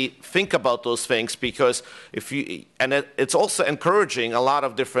definitely think about those things, because it's also encouraging a lot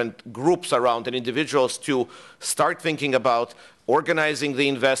of different groups around and individuals to start thinking about organizing the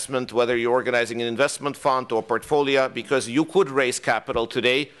investment, whether you're organizing an investment fund or portfolio, because you could raise capital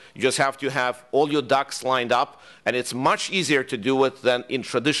today. You just have to have all your ducks lined up, and it's much easier to do it than in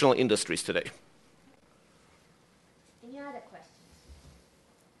traditional industries today. Any other questions?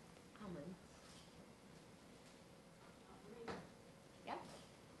 Comments? Yeah?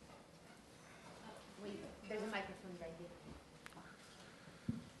 There's a microphone right here.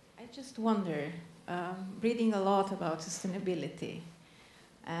 I just wonder, reading a lot about sustainability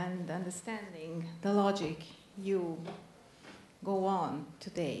and understanding the logic you go on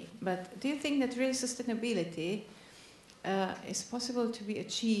today, but do you think that real sustainability is possible to be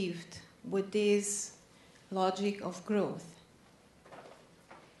achieved with this logic of growth?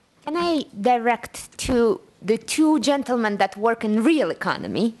 Can I direct to the two gentlemen that work in real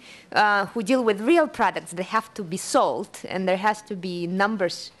economy, who deal with real products that have to be sold, and there has to be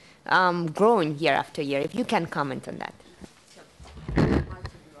numbers growing year after year, if you can comment on that.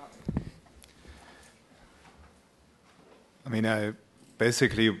 I mean,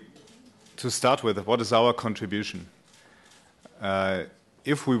 basically, to start with, what is our contribution?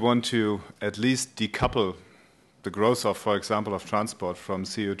 If we want to at least decouple the growth of, for example, of transport from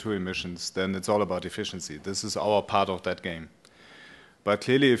CO2 emissions, then it's all about efficiency. This is our part of that game. But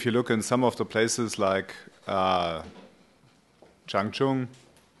clearly, if you look in some of the places like Changchun,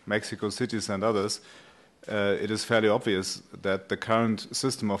 Mexico cities and others, it is fairly obvious that the current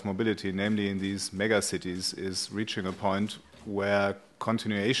system of mobility, namely in these mega cities, is reaching a point where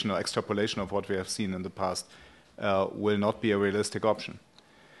continuation or extrapolation of what we have seen in the past will not be a realistic option.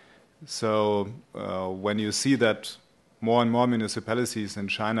 So when you see that more and more municipalities in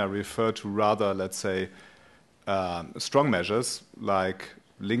China refer to rather, let's say, strong measures like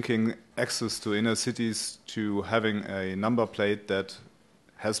linking access to inner cities to having a number plate that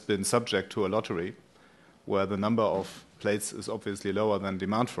has been subject to a lottery, where the number of plates is obviously lower than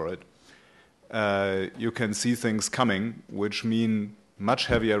demand for it, you can see things coming which mean much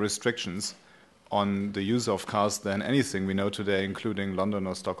heavier restrictions on the use of cars than anything we know today, including London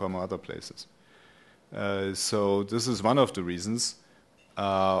or Stockholm or other places. So this is one of the reasons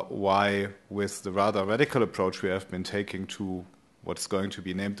why, with the rather radical approach we have been taking to what's going to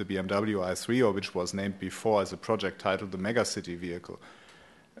be named the BMW i3, or which was named before as a project titled the megacity vehicle,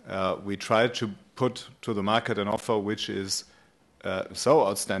 we tried to put to the market an offer which is so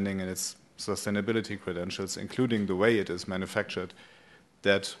outstanding in its sustainability credentials, including the way it is manufactured,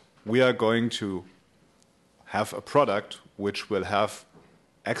 that we are going to have a product which will have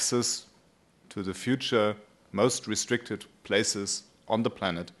access to the future most restricted places on the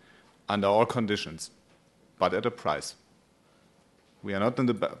planet under all conditions, but at a price. We are not in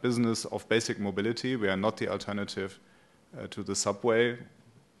the business of basic mobility. We are not the alternative to the subway.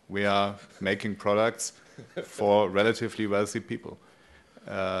 We are making products for relatively wealthy people.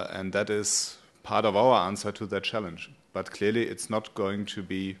 And that is part of our answer to that challenge. But clearly, it's not going to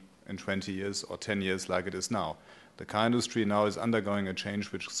be in 20 years or 10 years like it is now. The car industry now is undergoing a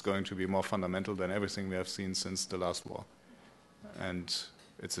change which is going to be more fundamental than everything we have seen since the last war. And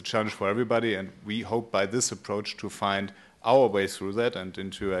it's a challenge for everybody, and we hope by this approach to find our way through that and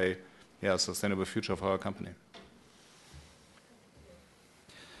into a sustainable future for our company.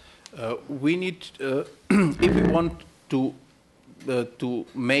 We need, if we want to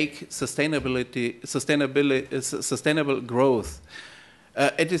make sustainable growth,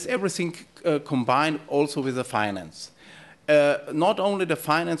 it is everything combined also with the finance. Not only the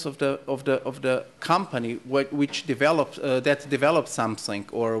finance of the company which develops something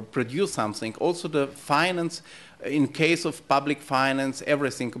or produce something, also the finance in case of public finance,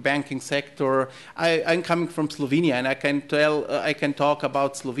 everything, banking sector. I'm coming from Slovenia, and I can talk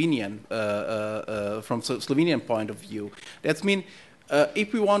about Slovenian from Slovenian point of view. That means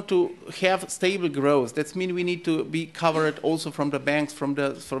if we want to have stable growth, that means we need to be covered also from the banks, from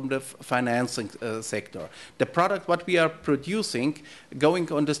the financing sector. The product what we are producing,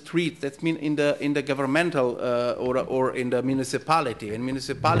 going on the street, that means in the governmental or in the municipality, and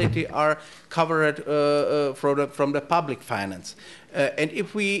municipality are covered from the public finance. And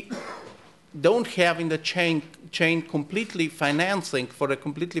if we don't have in the chain completely financing for the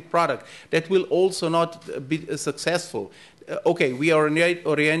completely product, that will also not be successful. Okay, we are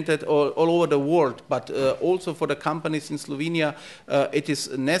oriented all over the world, but also for the companies in Slovenia, it is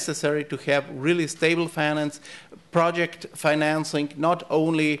necessary to have really stable finance, project financing, not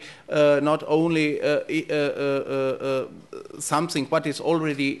only something what is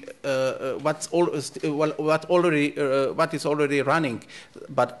already what is already running,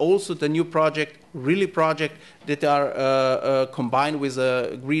 but also the new project, really project that are combined with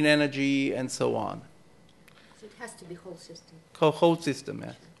green energy and so on. Has to be whole system. Whole system,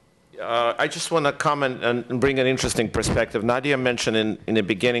 yeah. I just want to comment and bring an interesting perspective. Nadya mentioned in the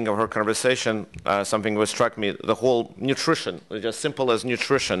beginning of her conversation something that struck me, the whole nutrition, as simple as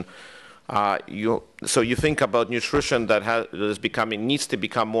nutrition. So you think about nutrition that needs to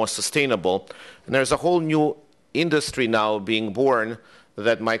become more sustainable. And there's a whole new industry now being born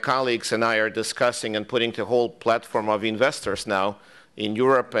that my colleagues and I are discussing and putting the whole platform of investors now in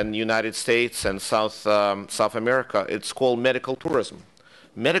Europe and United States and South America. It's called medical tourism.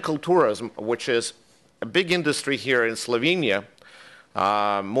 Medical tourism, which is a big industry here in Slovenia,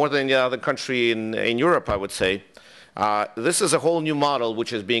 more than any other country in Europe, I would say. This is a whole new model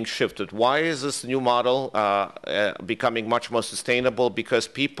which is being shifted. Why is this new model becoming much more sustainable? Because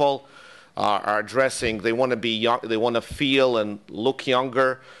people are addressing, they want to be young, they want to feel and look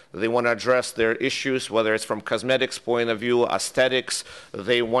younger, they want to address their issues, whether it's from cosmetics point of view, aesthetics,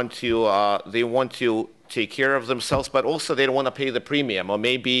 they want to take care of themselves, but also they don't want to pay the premium, or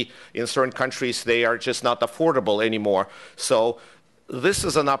maybe in certain countries they are just not affordable anymore. So this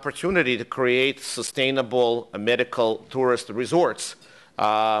is an opportunity to create sustainable medical tourist resorts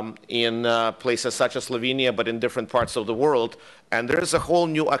in places such as Slovenia, but in different parts of the world. And there's a whole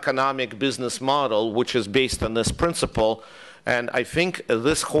new economic business model which is based on this principle. And I think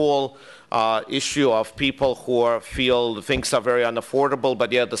this whole issue of people who feel things are very unaffordable,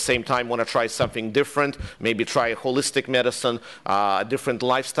 but yet at the same time want to try something different, maybe try holistic medicine, a different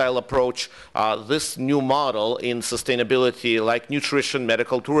lifestyle approach, this new model in sustainability, like nutrition,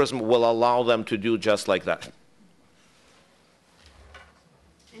 medical tourism, will allow them to do just like that.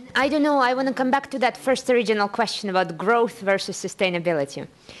 I don't know, I want to come back to that first original question about growth versus sustainability.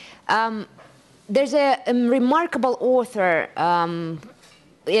 There's a remarkable author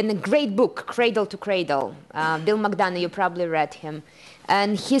in a great book, Cradle to Cradle, Bill McDonough, you probably read him,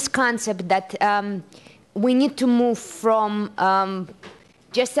 and his concept that we need to move from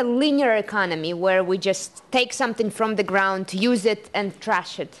just a linear economy where we just take something from the ground, use it and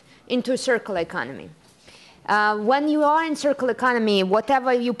trash it, into a circular economy. When you are in circular economy,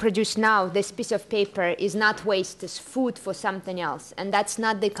 whatever you produce now, this piece of paper, is not waste, it's food for something else. And that's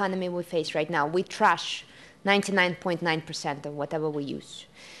not the economy we face right now. We trash 99.9% of whatever we use.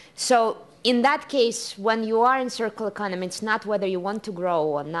 So in that case, when you are in circular economy, it's not whether you want to grow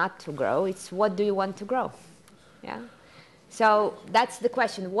or not to grow, it's what do you want to grow. Yeah? So that's the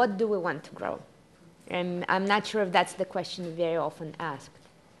question, what do we want to grow? And I'm not sure if that's the question very often asked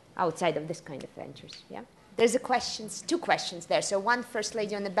outside of this kind of ventures. Yeah? There's two questions there. So one first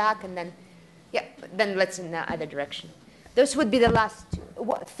lady on the back, and then, yeah, then let's in the other direction. Those would be the last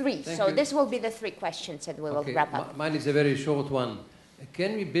three. Thank so you. this will be the three questions, and we will wrap up. Mine is a very short one.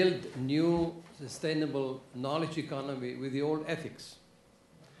 Can we build new sustainable knowledge economy with the old ethics?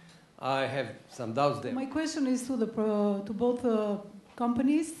 I have some doubts there. My question is to both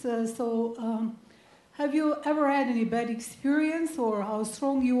companies. Have you ever had any bad experience, or how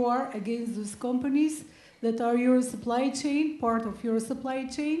strong you are against those companies that are your supply chain, part of your supply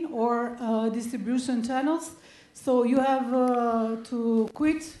chain, or distribution channels? So you have to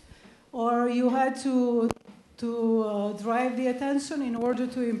quit, or you had to drive the attention in order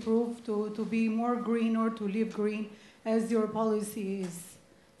to improve, to be more green or to live green as your policy is.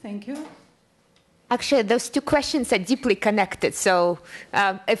 Thank you. Actually, those two questions are deeply connected. So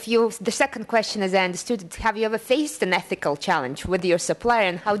the second question, as I understood it, have you ever faced an ethical challenge with your supplier,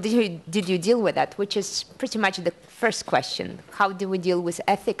 and how did you deal with that? Which is pretty much the first question. How do we deal with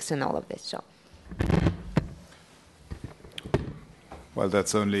ethics and all of this? So. Well,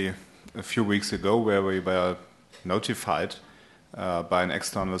 that's only a few weeks ago where we were notified by an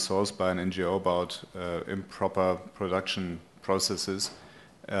external source, by an NGO, about improper production processes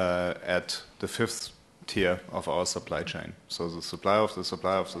at the 5th tier of our supply chain. So the supplier of the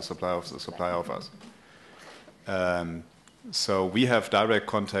supplier of the supplier of the supplier of us. So we have direct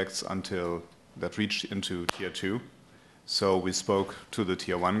contacts until that reached into tier 2. So we spoke to the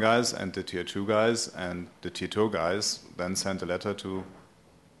tier 1 guys and the tier 2 guys, and the tier 2 guys then sent a letter to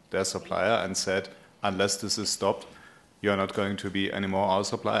their supplier and said, unless this is stopped, you're not going to be anymore our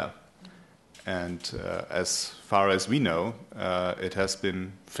supplier. And as far as we know, it has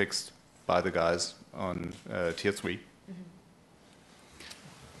been fixed by the guys on tier 3.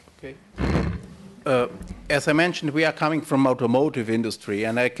 Okay. As I mentioned, we are coming from automotive industry,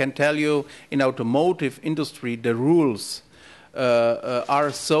 and I can tell you, in automotive industry, the rules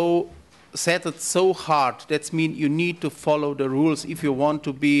are so set it so hard. That means you need to follow the rules if you want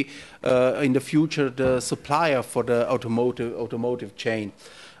to be in the future the supplier for the automotive chain.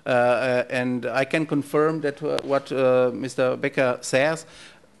 And I can confirm that what Mr. Becker says,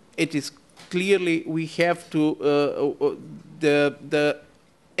 it is clearly we have to the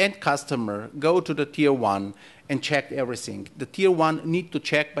end customer go to the tier 1 and check everything. The tier 1 need to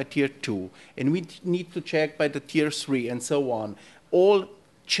check by tier 2, and we need to check by the tier 3, and so on. All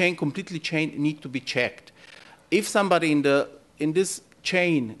chain, completely chain, need to be checked. If somebody in this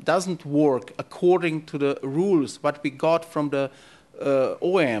chain doesn't work according to the rules what we got from the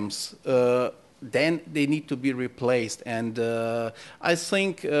OEMs, then they need to be replaced. And I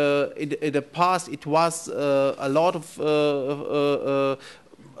think in the past it was a lot of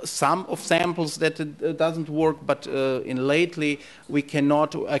some of samples that it doesn't work, but in lately I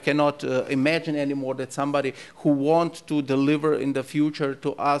cannot imagine anymore that somebody who wants to deliver in the future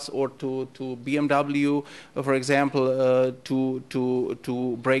to us or to BMW, for example,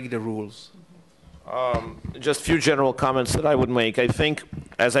 to break the rules. Just a few general comments that I would make. I think,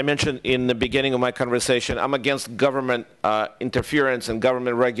 as I mentioned in the beginning of my conversation, I'm against government interference and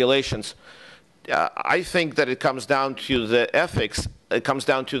government regulations. I think that it comes down to the ethics. It comes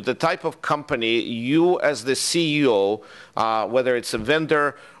down to the type of company you as the CEO, whether it's a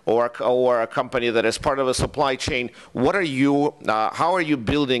vendor or a company that is part of a supply chain, what are you, how are you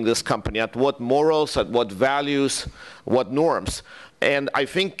building this company? At what morals, at what values, what norms? And I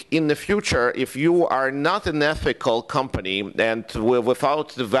think in the future, if you are not an ethical company and without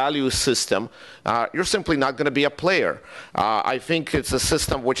the value system, you're simply not going to be a player. I think it's a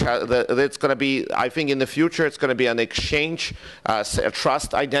system which it's going to be, I think in the future, it's going to be an exchange, a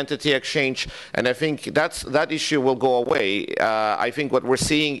trust identity exchange. And I think that issue will go away. I think what we're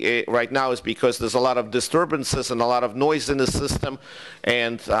seeing right now is because there's a lot of disturbances and a lot of noise in the system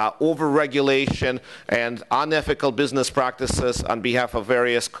and over-regulation and unethical business practices on behalf of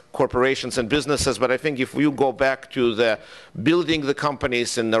various corporations and businesses. But I think if you go back to the building the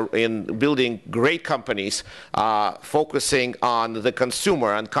companies in building great companies, focusing on the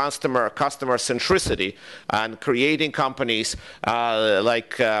consumer and customer centricity, and creating companies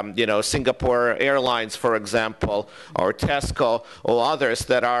like Singapore Airlines, for example, or Tesco, or others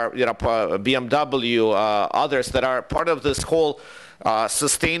that are BMW, others that are part of this whole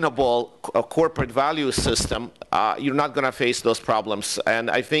sustainable corporate value system, you're not going to face those problems. And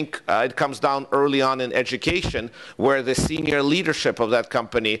I think it comes down early on in education, where the senior leadership of that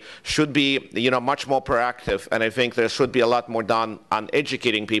company should be, much more proactive. And I think there should be a lot more done on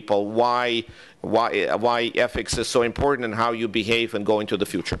educating people why ethics is so important and how you behave and go into the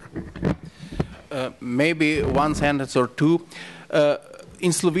future. Maybe one sentence or two.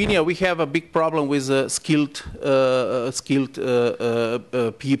 In Slovenia, we have a big problem with skilled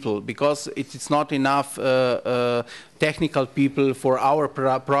people, because it's not enough technical people for our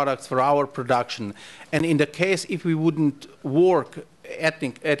products, for our production. And in the case, if we wouldn't work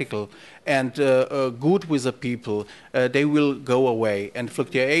ethical and good with the people, they will go away. And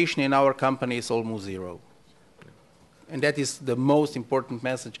fluctuation in our company is almost zero. And that is the most important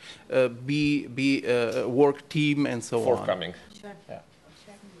message. Be work team and so on. Forthcoming. Sure. Yeah.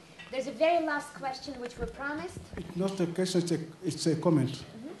 There's a very last question which we promised. It's not a question, it's a comment.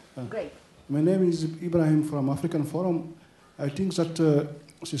 Mm-hmm. Great. My name is Ibrahim from African Forum. I think that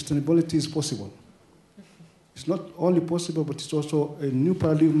sustainability is possible. It's not only possible, but it's also a new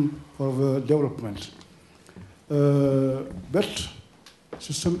paradigm for the development. But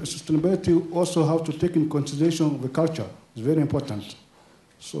sustainability also have to take in consideration the culture. It's very important.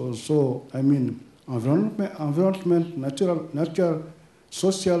 So I mean, environment, nature,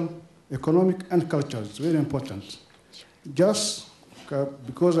 social, economic, and culture. It's very important. Just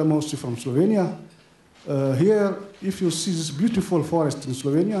because I'm also from Slovenia, here, if you see this beautiful forest in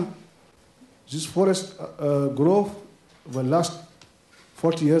Slovenia, this forest grow the last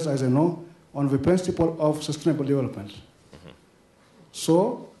 40 years, as I know, on the principle of sustainable development.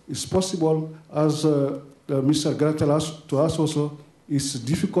 So it's possible, as Mr. Grah tells us, to us also, it's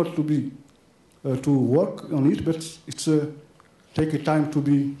difficult to work on it, but it's take a time to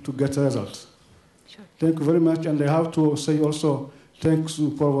get results. Sure. Thank you very much, and I have to say also thanks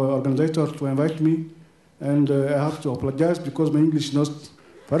for our organizer to invite me, and I have to apologize because my English is not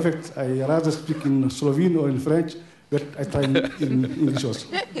perfect. I rather speak in Slovene or in French, but I try in English also.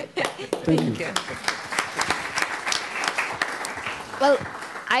 Thank you. Well,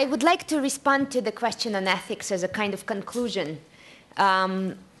 I would like to respond to the question on ethics as a kind of conclusion.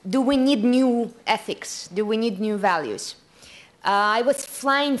 Do we need new ethics? Do we need new values? I was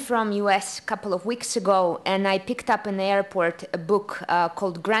flying from US a couple of weeks ago, and I picked up in the airport a book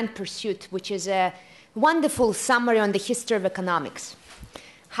called Grand Pursuit, which is a wonderful summary on the history of economics.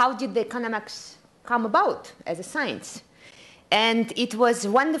 How did the economics come about as a science? And it was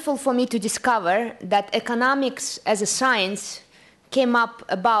wonderful for me to discover that economics as a science came up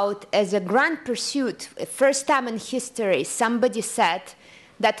about as a grand pursuit. First time in history, somebody said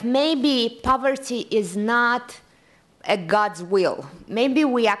that maybe poverty is not a God's will. Maybe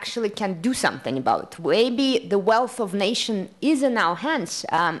we actually can do something about it. Maybe the wealth of nation is in our hands,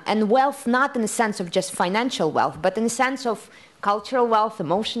 and wealth not in the sense of just financial wealth, but in the sense of cultural wealth,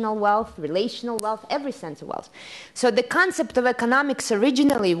 emotional wealth, relational wealth, every sense of wealth. So the concept of economics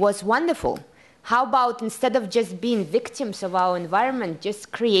originally was wonderful. How about instead of just being victims of our environment,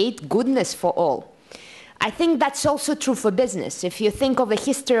 just create goodness for all? I think that's also true for business. If you think of the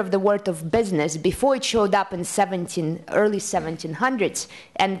history of the word of business, before it showed up in early 1700s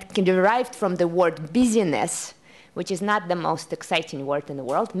and derived from the word busyness, which is not the most exciting word in the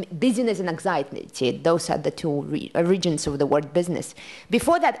world. Busyness and anxiety, those are the two origins of the word business.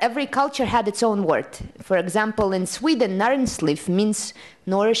 Before that, every culture had its own word. For example, in Sweden, näringsliv means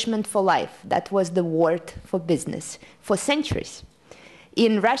nourishment for life. That was the word for business for centuries.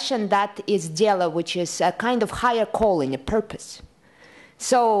 In Russian, that is дело, which is a kind of higher calling, a purpose.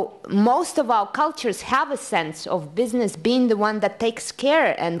 So most of our cultures have a sense of business being the one that takes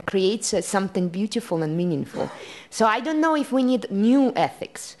care and creates something beautiful and meaningful. So I don't know if we need new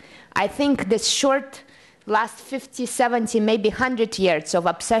ethics. I think this short last 50, 70, maybe 100 years of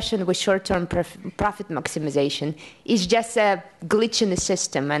obsession with short-term profit maximization is just a glitch in the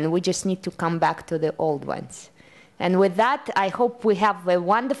system, and we just need to come back to the old ones. And with that, I hope we have a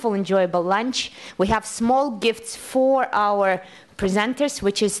wonderful, enjoyable lunch. We have small gifts for our presenters,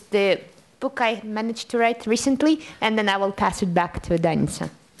 which is the book I managed to write recently, and then I will pass it back to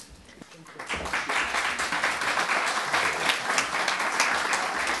Danica.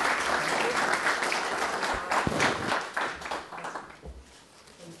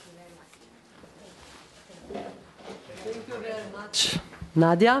 Thank you very much,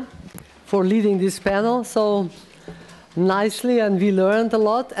 Nadya, for leading this panel so nicely, and we learned a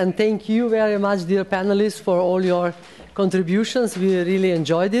lot. And thank you very much, dear panelists, for all your contributions. We really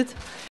enjoyed it.